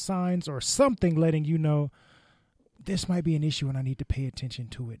signs or something letting you know this might be an issue and I need to pay attention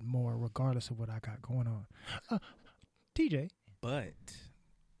to it more, regardless of what I got going on. TJ. But,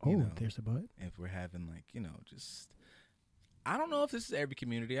 There's a but. if we're having just, I don't know if this is every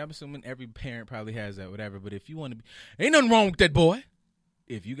community. I'm assuming every parent probably has that, whatever. But if you want to be, ain't nothing wrong with that boy.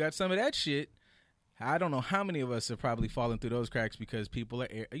 If you got some of that shit, I don't know how many of us have probably fallen through those cracks because people are,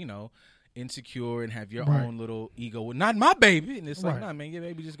 insecure and have your Right. own little ego. Well, not my baby. And it's like, Right. nah, man, your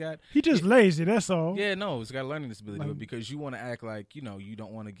baby just got. He just lazy, that's all. Yeah, no, it's got a learning disability, Like- but because you want to act like, you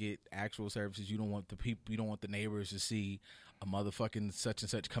don't want to get actual services. You don't want the people, you don't want the neighbors to see a motherfucking such and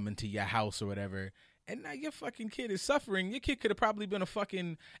such coming to your house or whatever. And now your fucking kid is suffering. Your kid could have probably been a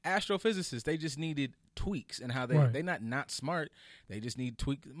fucking astrophysicist. They just needed tweaks and how Right. they not smart. They just need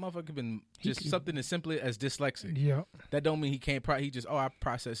tweaks. Motherfucker been just could- something as simple as dyslexic. Yeah. That don't mean he can't. He just I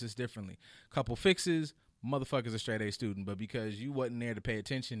process this differently. Couple fixes. Motherfucker's a straight A student, but because you wasn't there to pay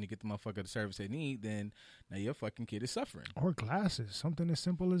attention to get the motherfucker the service they need, then now your fucking kid is suffering. Or glasses, something as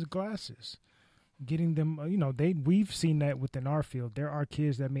simple as glasses. Getting them, we've seen that within our field. There are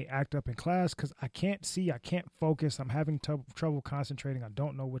kids that may act up in class because I can't see, I can't focus, I'm having trouble concentrating, I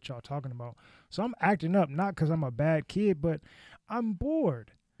don't know what y'all talking about. So I'm acting up, not because I'm a bad kid, but I'm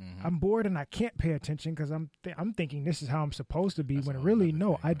bored. Mm-hmm. I'm bored and I can't pay attention because I'm thinking this is how I'm supposed to be. That's when a whole really,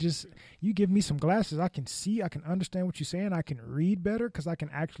 nother no, thing, you give me some glasses, I can see, I can understand what you're saying, I can read better because I can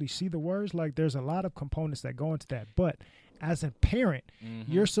actually see the words. Like there's a lot of components that go into that. But as a parent,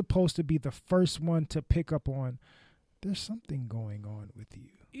 Mm-hmm. you're supposed to be the first one to pick up on there's something going on with you.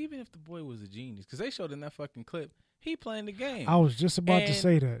 Even if the boy was a genius, because they showed in that fucking clip, he playing the game. I was just about to And-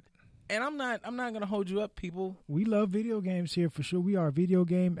 say that. And I'm not gonna hold you up, people. We love video games here for sure. We are video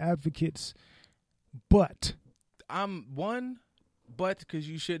game advocates. But Because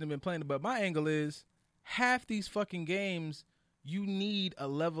you shouldn't have been playing it. But my angle is half these fucking games, you need a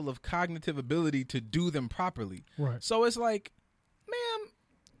level of cognitive ability to do them properly. right. So it's like, ma'am,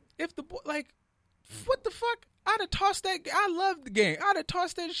 if the boy, what the fuck? I'd have tossed that. I love the game. I'd have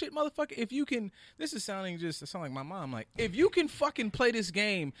tossed that shit, motherfucker. If you can, this is sounding like my mom. Like, if you can fucking play this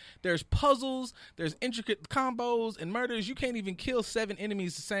game, there's puzzles, there's intricate combos and murders. You can't even kill 7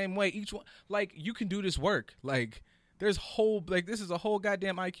 enemies the same way. Each one, you can do this work. This is a whole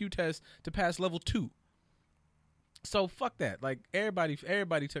goddamn IQ test to pass level 2. So fuck that.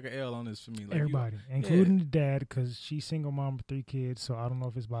 Everybody took an L on this for me. Everybody, including the dad, because she's single mom with 3 kids. So I don't know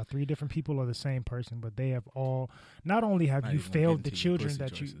if it's about 3 different people or the same person, but they have all. Not only have Not you even failed getting the to your children pussy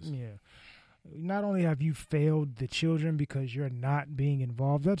that choices. not only have you failed the children because you're not being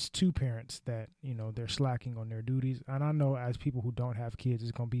involved. That's 2 parents that they're slacking on their duties. And I know as people who don't have kids,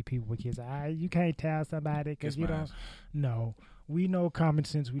 it's gonna be people with kids. You can't tell somebody because you don't. No, we know common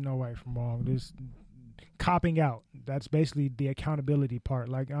sense. We know right from wrong. There's copping out. That's basically the accountability part.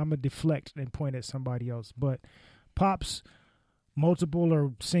 Like I'm gonna deflect and point at somebody else. But pops, multiple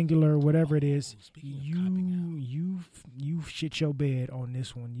or singular, whatever it is, you shit your bed on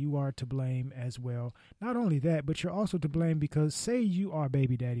this one. You are to blame as well. Not only that, but you're also to blame because say you are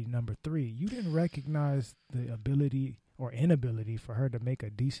baby daddy number 3. You didn't recognize the ability or inability for her to make a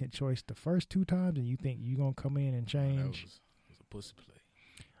decent choice the first 2 times, and you think you're gonna come in and change. That was a pussy play.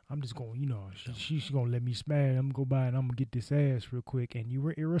 I'm just going, she's going to let me smash. I'm going to go by and I'm going to get this ass real quick. And you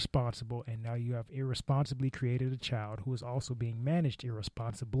were irresponsible. And now you have irresponsibly created a child who is also being managed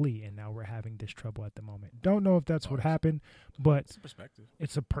irresponsibly. And now we're having this trouble at the moment. Don't know if that's what happened, but It's a perspective.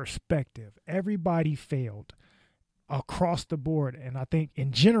 it's a perspective. Everybody failed across the board. And I think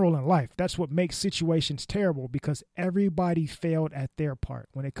in general in life, that's what makes situations terrible because everybody failed at their part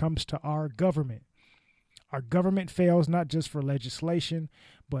when it comes to our government. Our government fails not just for legislation,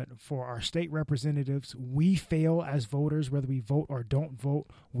 but for our state representatives. We fail as voters, whether we vote or don't vote.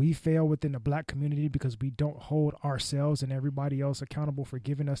 We fail within the black community because we don't hold ourselves and everybody else accountable for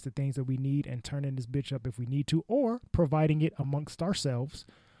giving us the things that we need and turning this bitch up if we need to, or providing it amongst ourselves.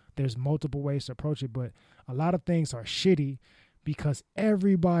 There's multiple ways to approach it, but a lot of things are shitty because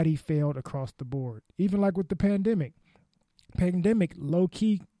everybody failed across the board. Even like with the pandemic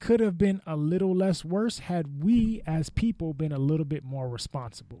low-key could have been a little less worse had we as people been a little bit more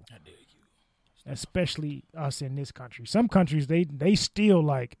responsible. I dare you. Especially us in this country. Some countries, they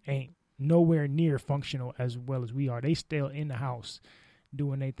still ain't nowhere near functional as well as we are. They still in the house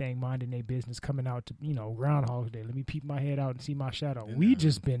doing their thing, minding their business, coming out to, Groundhog's Day. Let me peep my head out and see my shadow. Then We there's-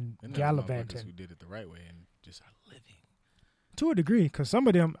 just been Then there's motherfuckers gallivanting. who did it the right way and just are living To a degree, because some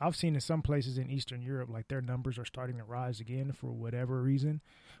of them I've seen in some places in Eastern Europe, like their numbers are starting to rise again for whatever reason.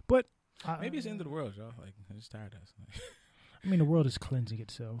 But maybe it's the end of the world, y'all. Like, I'm just tired of us. I mean, the world is cleansing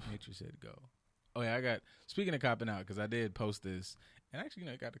itself. Nature said go. Oh yeah, speaking of copping out, because I did post this, and actually,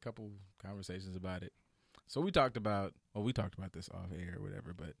 got a couple conversations about it. So we talked about this off air or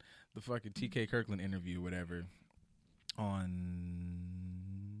whatever, but the fucking TK Kirkland interview or whatever on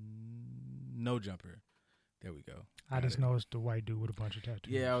No Jumper. There we go. I just know it's the white dude with a bunch of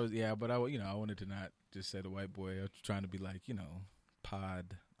tattoos. Yeah, but I wanted to not just say the white boy. I was trying to be like,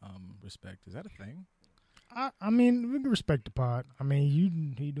 pod respect. Is that a thing? I mean, we can respect the pod. I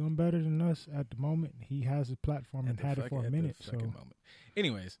mean, he doing better than us at the moment. He has a platform and had it for a minute. So, moment.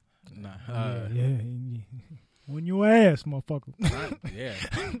 Anyways, nah. Yeah. On your ass, motherfucker. Yeah.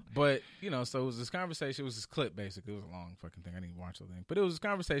 But, so it was this conversation. It was this clip, basically. It was a long fucking thing. I didn't watch the thing. But it was this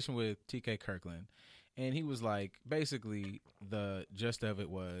conversation with TK Kirkland. And he was like, basically, the gist of it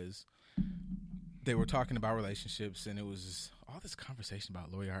was they were talking about relationships, and it was all this conversation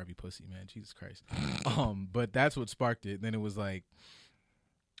about Lori Harvey pussy, man. Jesus Christ. But that's what sparked it. Then it was like,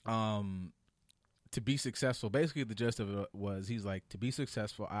 to be successful, basically the gist of it was, he's like, to be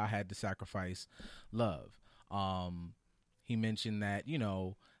successful, I had to sacrifice love. He mentioned that,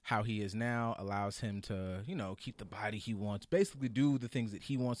 how he is now allows him to, keep the body he wants, basically do the things that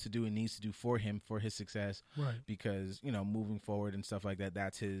he wants to do and needs to do for him, for his success. Right. Because, moving forward and stuff like that,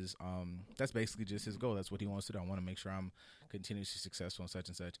 that's his, that's basically just his goal. That's what he wants to do. I want to make sure I'm continuously successful and such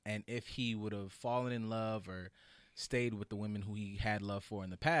and such. And if he would have fallen in love or stayed with the women who he had love for in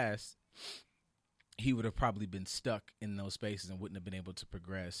the past, he would have probably been stuck in those spaces and wouldn't have been able to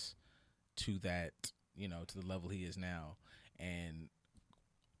progress to that, to the level he is now. And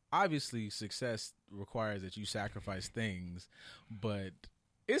obviously success requires that you sacrifice things, but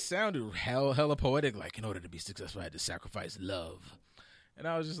it sounded hella poetic, like, in order to be successful I had to sacrifice love. And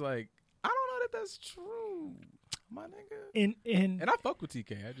I was just like, I don't know that that's true, my nigga. And I fuck with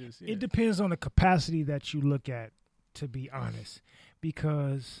TK. It depends on the capacity that you look at, to be honest,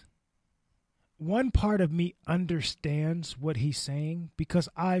 because one part of me understands what he's saying, because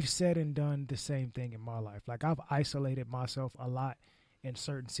I've said and done the same thing in my life. Like, I've isolated myself a lot in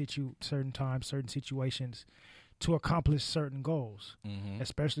certain times, certain situations, to accomplish certain goals. Mm-hmm.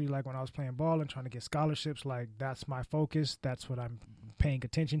 Especially like when I was playing ball and trying to get scholarships. Like, that's my focus. That's what I'm paying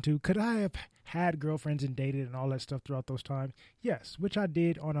attention to. Could I have had girlfriends and dated and all that stuff throughout those times? Yes, which I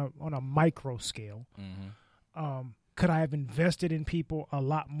did on a micro scale. Mm-hmm. Could I have invested in people a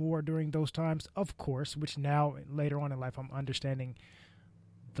lot more during those times? Of course, which now later on in life I'm understanding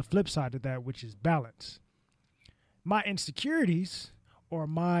the flip side of that, which is balance. My insecurities or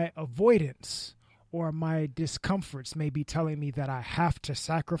my avoidance or my discomforts may be telling me that I have to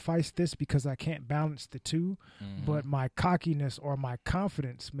sacrifice this because I can't balance the two. Mm-hmm. But my cockiness or my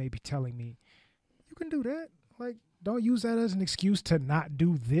confidence may be telling me, you can do that. Like, don't use that as an excuse to not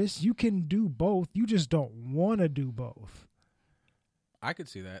do this. You can do both. You just don't want to do both. I could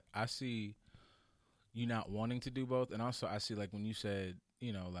see that. I see you not wanting to do both. And also I see, like, when you said,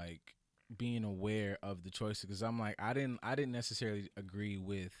 like, being aware of the choices, because I'm like, I didn't necessarily agree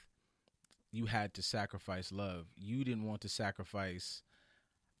with you had to sacrifice love. You didn't want to sacrifice,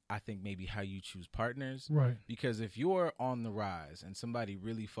 I think, maybe how you choose partners. Right. Because if you're on the rise and somebody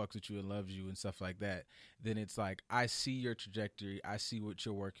really fucks with you and loves you and stuff like that, then it's like, I see your trajectory. I see what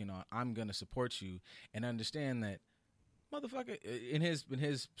you're working on. I'm going to support you and understand that, motherfucker, in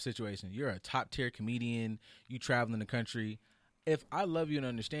his situation, you're a top tier comedian. You travel in the country. If I love you and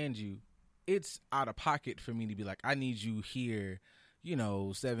understand you, it's out of pocket for me to be like, I need you here,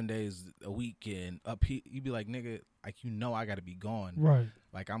 7 days a week and up here. You'd be like, nigga, like, I got to be gone. Right.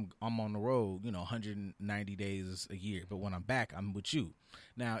 Like, I'm on the road, 190 days a year. But when I'm back, I'm with you.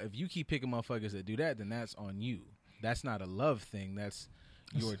 Now, if you keep picking motherfuckers that do that, then that's on you. That's not a love thing. That's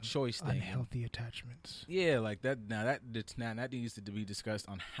your choice thing. Unhealthy attachments. Yeah, like that. Now that needs to be discussed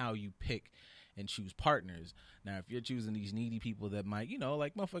on how you pick and choose partners. Now, if you're choosing these needy people that might,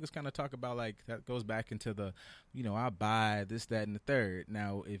 like motherfuckers kind of talk about, like, that goes back into the, I'll buy this, that, and the third.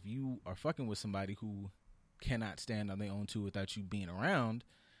 Now, if you are fucking with somebody who cannot stand on their own two without you being around,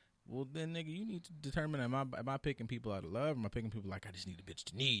 well, then, nigga, you need to determine, am I picking people out of love? Or am I picking people like, I just need a bitch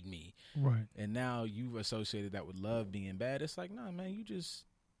to need me? Right. And now you've associated that with love being bad. It's like, nah, man, you just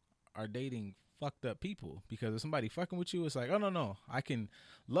are dating fucked up people. Because if somebody fucking with you, it's like, oh, no,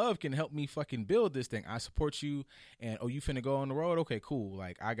 love can help me fucking build this thing. I support you, and, oh, you finna go on the road? Okay, cool.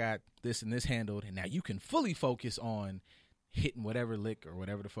 Like, I got this and this handled, and now you can fully focus on hitting whatever lick or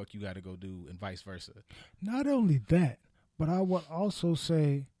whatever the fuck you got to go do, and vice versa. Not only that, but I would also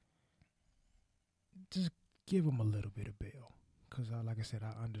say, just give them a little bit of bail. because, like I said,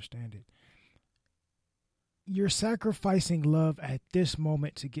 I understand it. You're sacrificing love at this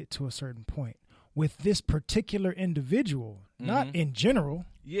moment to get to a certain point. With this particular individual, not in general.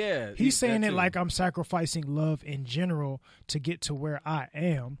 Yeah. He's saying it like I'm sacrificing love in general to get to where I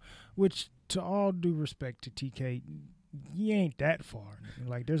am, which, to all due respect to TK, you ain't that far.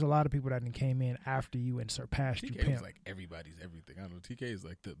 Like, there's a lot of people that came in after you and surpassed you. TK is like everybody's everything. I don't know. TK is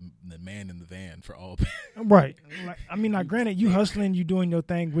like the man in the van for all. Right. Like, I mean, now, granted, you hustling, you doing your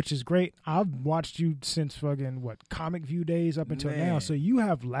thing, which is great. I've watched you since fucking, Comic View days up until now. So you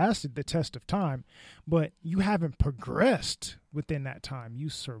have lasted the test of time, but you haven't progressed within that time. You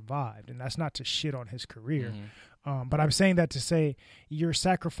survived. And that's not to shit on his career. But I'm saying that to say you're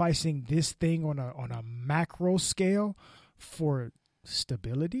sacrificing this thing on a macro scale for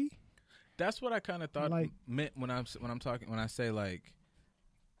stability. That's what I kind of thought meant when I say like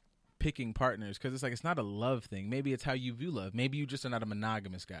picking partners, because it's like it's not a love thing. Maybe it's how you view love. Maybe you just are not a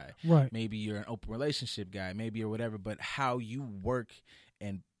monogamous guy. Right. Maybe you're an open relationship guy. Maybe you're whatever. But how you work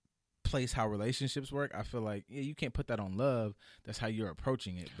and place how relationships work, I feel like you can't put that on love. That's how you're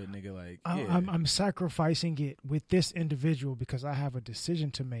approaching it. But nigga, like I'm sacrificing it with this individual because I have a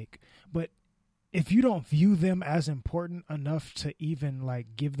decision to make. But if you don't view them as important enough to even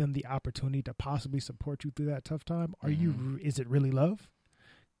like give them the opportunity to possibly support you through that tough time, is it really love?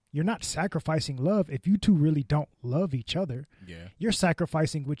 You're not sacrificing love if you two really don't love each other. Yeah. You're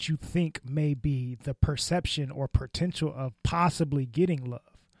sacrificing what you think may be the perception or potential of possibly getting love.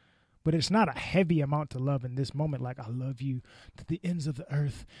 But it's not a heavy amount to love in this moment. Like, I love you to the ends of the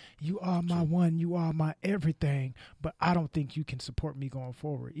earth. You are my one. You are my everything. But I don't think you can support me going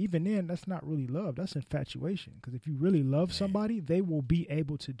forward. Even then, that's not really love. That's infatuation. Because if you really love somebody, they will be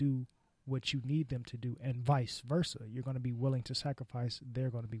able to do what you need them to do, and vice versa. You're going to be willing to sacrifice. They're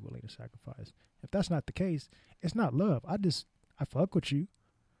going to be willing to sacrifice. If that's not the case, it's not love. I fuck with you.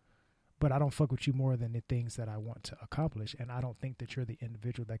 But I don't fuck with you more than the things that I want to accomplish. And I don't think that you're the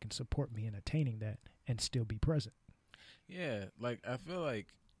individual that can support me in attaining that and still be present. Yeah. Like, I feel like,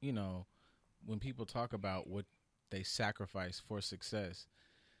 when people talk about what they sacrifice for success,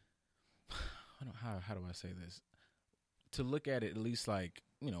 how do I say this? To look at it at least like,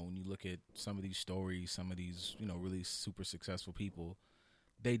 when you look at some of these stories, some of these, really super successful people,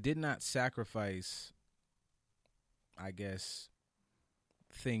 they did not sacrifice, I guess,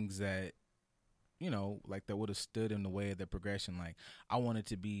 things that like that would have stood in the way of their progression. Like, I wanted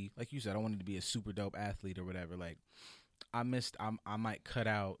to be, like you said, I wanted to be a super dope athlete or whatever. Like, I might cut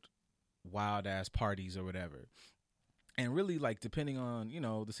out wild ass parties or whatever. And really, like, depending on,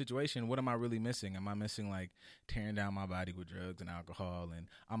 the situation, what am I really missing? Am I missing, like, tearing down my body with drugs and alcohol? And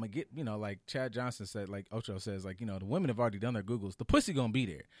I'm going to get, like Chad Johnson said, like Ocho says, like, the women have already done their Googles. The pussy going to be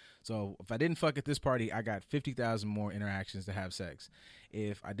there. So if I didn't fuck at this party, I got 50,000 more interactions to have sex.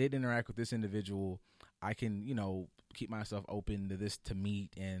 If I did interact with this individual, I can, keep myself open to this to meet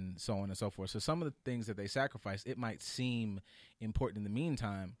and so on and so forth. So some of the things that they sacrifice, it might seem important in the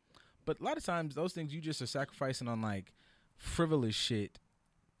meantime. But a lot of times, those things you just are sacrificing on, like, frivolous shit,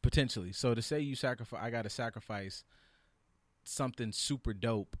 potentially. So to say I got to sacrifice something super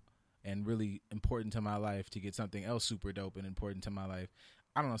dope and really important to my life to get something else super dope and important to my life.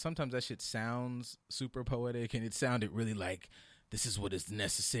 I don't know. Sometimes that shit sounds super poetic, and it sounded really like this is what is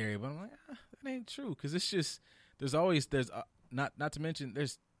necessary. But I'm like, that ain't true. Because it's just, not to mention,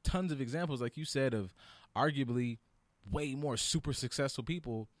 there's tons of examples, like you said, of arguably way more super successful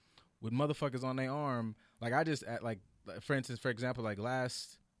people with motherfuckers on their arm. Like, for instance, for example, like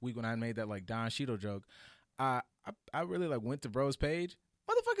last week when I made that like Don Cheadle joke, I really like went to bro's page.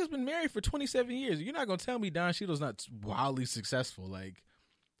 Motherfucker's been married for 27 years. You're not gonna tell me Don Cheadle's not wildly successful. Like,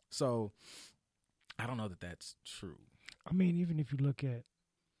 so I don't know that that's true. I mean, even if you look at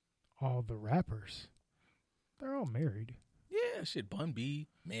all the rappers, they're all married. Yeah, shit. Bun B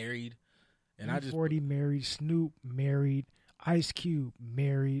married, and E40 married, Snoop married, Ice Cube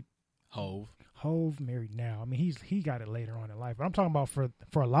married. Hove married now. I mean, he got it later on in life. But I'm talking about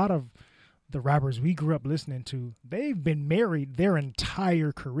for a lot of the rappers we grew up listening to, they've been married their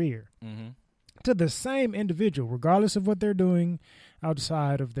entire career to the same individual, regardless of what they're doing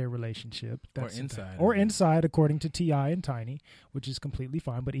outside of their relationship. Or inside, according to T.I. and Tiny, which is completely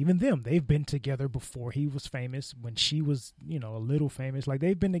fine. But even them, they've been together before he was famous, when she was, a little famous. Like,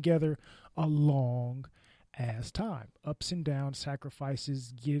 they've been together a long as time, ups and downs,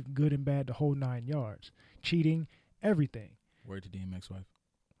 sacrifices, give good and bad, the whole 9 yards, cheating, everything. Word to DMX wife.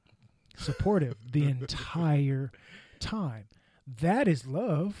 Supportive the entire time. That is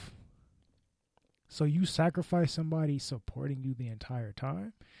love. So you sacrifice somebody supporting you the entire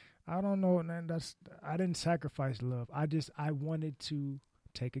time. I don't know. And I didn't sacrifice love. I wanted to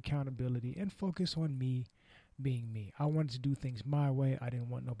take accountability and focus on me being me. I wanted to do things my way. I didn't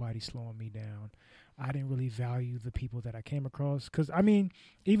want nobody slowing me down. I didn't really value the people that I came across. Because, I mean,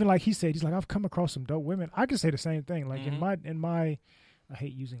 even like he said, he's like, I've come across some dope women. I could say the same thing. Like in my, I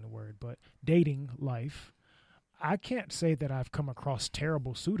hate using the word, but dating life, I can't say that I've come across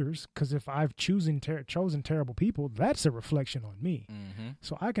terrible suitors, because if I've chosen terrible people, that's a reflection on me.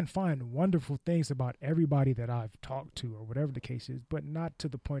 So I can find wonderful things about everybody that I've talked to or whatever the case is, but not to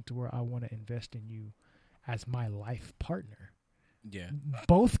the point to where I want to invest in you as my life partner. Yeah.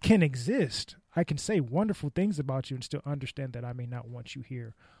 Both can exist. I can say wonderful things about you and still understand that I may not want you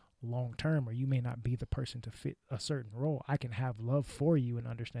here long term, or you may not be the person to fit a certain role. I can have love for you and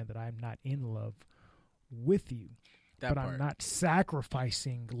understand that I'm not in love with you. But I'm not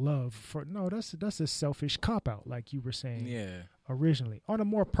sacrificing love for that's a selfish cop out, like you were saying originally. On a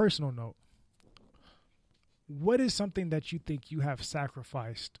more personal note, what is something that you think you have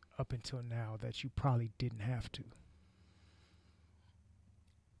sacrificed up until now that you probably didn't have to?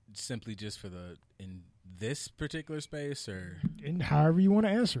 Simply just in this particular space, or in however you want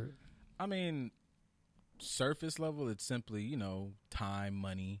to answer it. I mean, surface level, it's simply, time,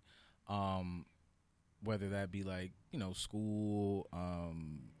 money, whether that be like, school,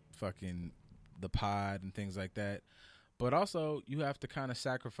 fucking the pod and things like that. But also you have to kind of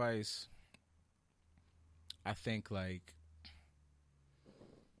sacrifice, I think, like,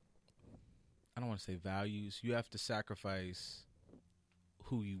 I don't want to say values. You have to sacrifice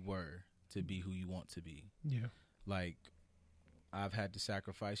who you were to be who you want to be. Yeah. Like, I've had to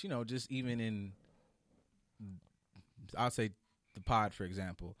sacrifice, just even in, I'll say the pod, for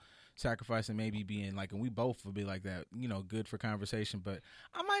example, sacrificing maybe being like, and we both would be like that, good for conversation, but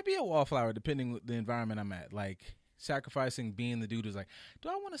I might be a wallflower depending on the environment I'm at. Like, sacrificing being the dude who's like, do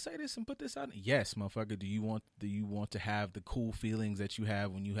I want to say this and put this out? Yes, motherfucker. Do you want to have the cool feelings that you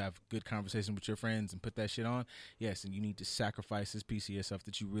have when you have good conversation with your friends and put that shit on? Yes, and you need to sacrifice this piece of yourself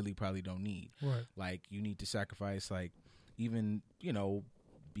that you really probably don't need. Right. Like, you need to sacrifice, like, even,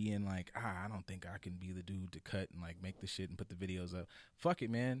 being like, I don't think I can be the dude to cut and like make the shit and put the videos up. Fuck it,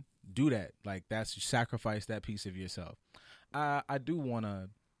 man. Do that. Like, that's, sacrifice that piece of yourself. I do want to,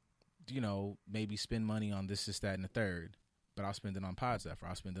 maybe spend money on this, that, and the third, but I'll spend it on pod stuff, or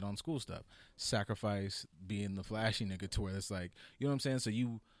I'll spend it on school stuff. Sacrifice being the flashy nigga to where it's like, you know what I'm saying? So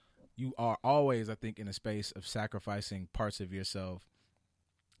you are always, I think, in a space of sacrificing parts of yourself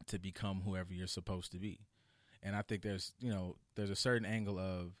to become whoever you're supposed to be. And I think there's a certain angle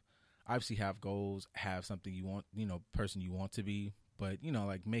of, obviously have goals, have something you want, person you want to be, but,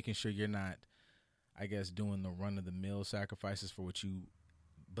 like making sure you're not, I guess, doing the run of the mill sacrifices for what you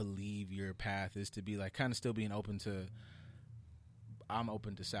believe your path is to be, like, kind of still being open to, I'm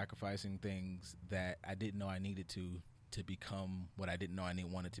open to sacrificing things that I didn't know I needed to become what I didn't know I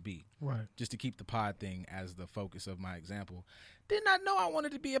wanted to be. Right. Just to keep the pod thing as the focus of my example. Did not know I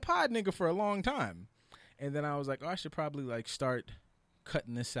wanted to be a pod nigga for a long time. And then I was like, I should probably like start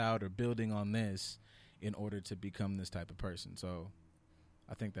cutting this out or building on this in order to become this type of person. So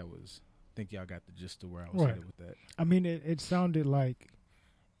I think y'all got the gist of where I was headed with that. I mean, it sounded like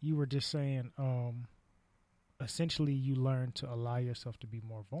you were just saying, essentially you learn to allow yourself to be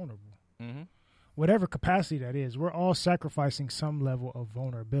more vulnerable. Mm-hmm. Whatever capacity that is, we're all sacrificing some level of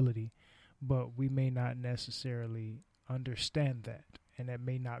vulnerability, but we may not necessarily understand that. And that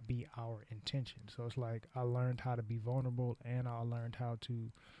may not be our intention. So it's like, I learned how to be vulnerable, and I learned how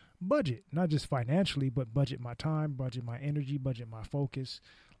to budget, not just financially, but budget my time, budget my energy, budget my focus.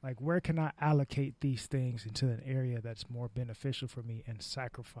 Like, where can I allocate these things into an area that's more beneficial for me and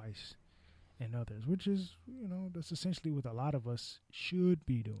sacrifice in others, which is, that's essentially what a lot of us should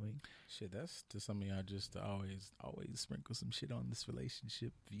be doing. Shit, that's to some of y'all just to always sprinkle some shit on this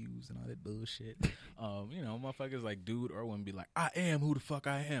relationship views and all that bullshit. Motherfuckers like dude or woman be like, I am who the fuck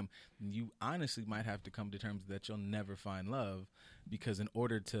I am. And you honestly might have to come to terms that you'll never find love, because in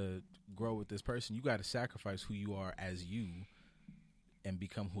order to grow with this person, you got to sacrifice who you are as you and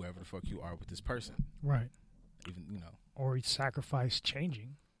become whoever the fuck you are with this person. Right. Even, or sacrifice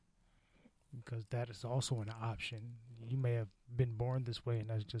changing. Because that is also an option. You may have been born this way and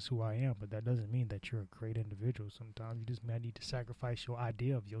that's just who I am, but that doesn't mean that you're a great individual. Sometimes you just may need to sacrifice your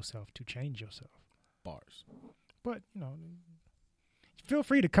idea of yourself to change yourself. Bars. But, feel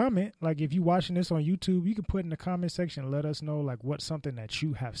free to comment. Like, if you're watching this on YouTube, you can put in the comment section and let us know, like, what's something that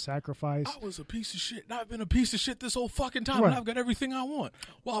you have sacrificed. I was a piece of shit, and I've been a piece of shit this whole fucking time, and I've got everything I want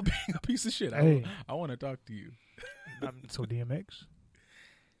while being a piece of shit. Hey. I want to talk to you. So DMX?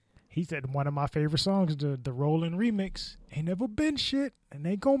 He said one of my favorite songs, the Rollin' remix, ain't never been shit and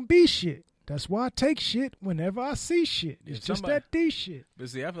ain't gonna be shit. That's why I take shit whenever I see shit. It's just that D shit. But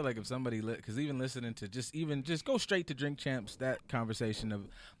see, I feel like if somebody, because even listening to just go straight to Drink Champs, that conversation of,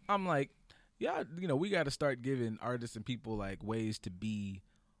 I'm like, yeah, we got to start giving artists and people like ways to be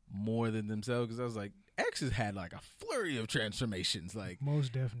more than themselves. Because I was like, X has had like a flurry of transformations. Like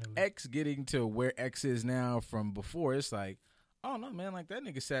most definitely. X getting to where X is now from before, it's like, oh no, man, like that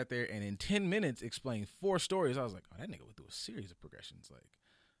nigga sat there and in 10 minutes explained 4 stories. I was like, oh, that nigga went through a series of progressions. Like,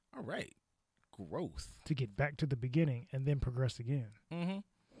 all right. Growth to get back to the beginning and then progress again. Mm-hmm.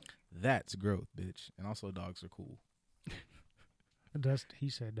 That's growth, bitch. And also, dogs are cool. He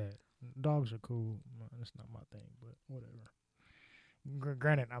said that dogs are cool. That's not my thing, but whatever.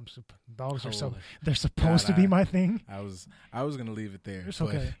 Granted, dogs are they're supposed to be my thing. I was gonna leave it there. It's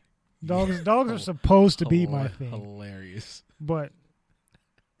okay. Dogs are supposed to be my thing. Hilarious, but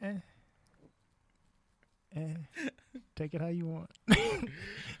take it how you want.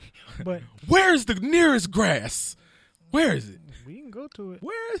 But where's the nearest grass? Where is it? We can go to it.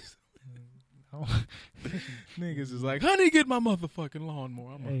 Where is niggas is like, honey, get my motherfucking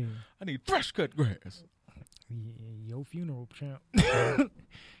lawnmower. I need fresh cut grass. Your funeral, champ.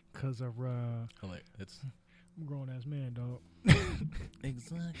 Because of I'm a grown ass man, dog.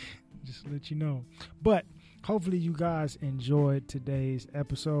 Exactly. Just to let you know. But hopefully you guys enjoyed today's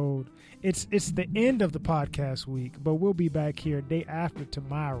episode. It's the end of the podcast week, but we'll be back here day after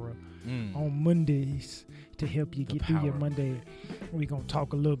tomorrow on Mondays to help you get through your Monday. We're going to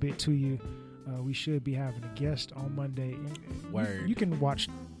talk a little bit to you. We should be having a guest on Monday. Word. You can watch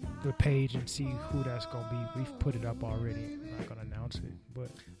the page and see who that's going to be. We've put it up already. I'm not going to announce it, but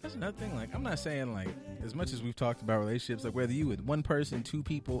that's another thing. Like, I'm not saying like as much as we've talked about relationships, like whether you with one person, 2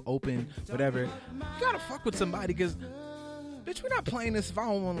 people, open, whatever, you gotta fuck with somebody because, bitch, we're not playing this if I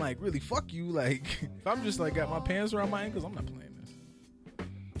don't want to like really fuck you. Like, if I'm just like got my pants around my ankles, I'm not playing this.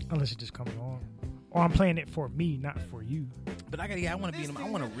 Unless it just comes on, or I'm playing it for me, not for you. But I want to be in them. I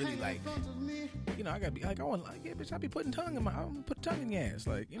want to really like, I gotta be like, I want like, yeah, bitch, I be putting tongue in I'm put tongue in your ass,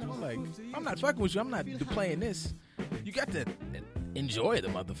 like, like I'm not fucking with you. I'm not playing this. You got to enjoy the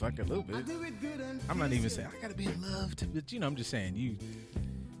motherfucker a little bit. I'm not even saying I gotta be in love but I'm just saying you.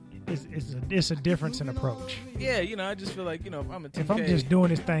 It's a difference in approach. Yeah, I just feel like if I'm a TK, if I'm just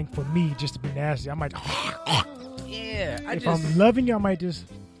doing this thing for me just to be nasty, I might. Yeah, I'm loving you, I might just.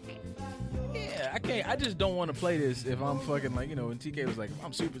 I just don't want to play this if I'm fucking like, when TK was like,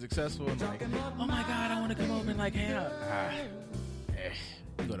 I'm super successful and like, oh my God, I want to come over and like hang out.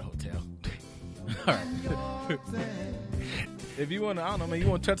 You go to the hotel. All right. If you want to, I don't know, man, you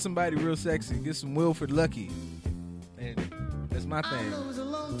want to touch somebody real sexy, get some Wilford Lucky. And that's my thing.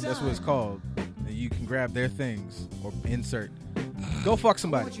 That's what it's called. And you can grab their things or insert. Go fuck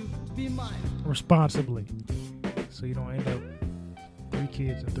somebody. Responsibly. So you don't end up 3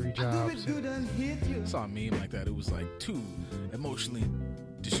 kids and 3 jobs. I saw a meme like that. It was like 2 emotionally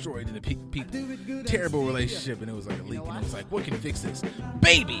destroyed in the people. Terrible relationship, and it was like a leak. And it was like, what can fix this?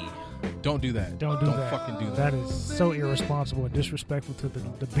 Baby! Don't do that. Don't fucking do that. That is so irresponsible and disrespectful to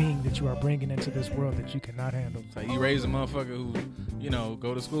the being that you are bringing into this world that you cannot handle. It's like you raise a motherfucker who,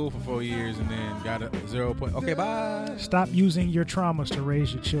 go to school for 4 years and then got a 0 point. Okay, bye. Stop using your traumas to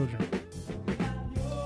raise your children.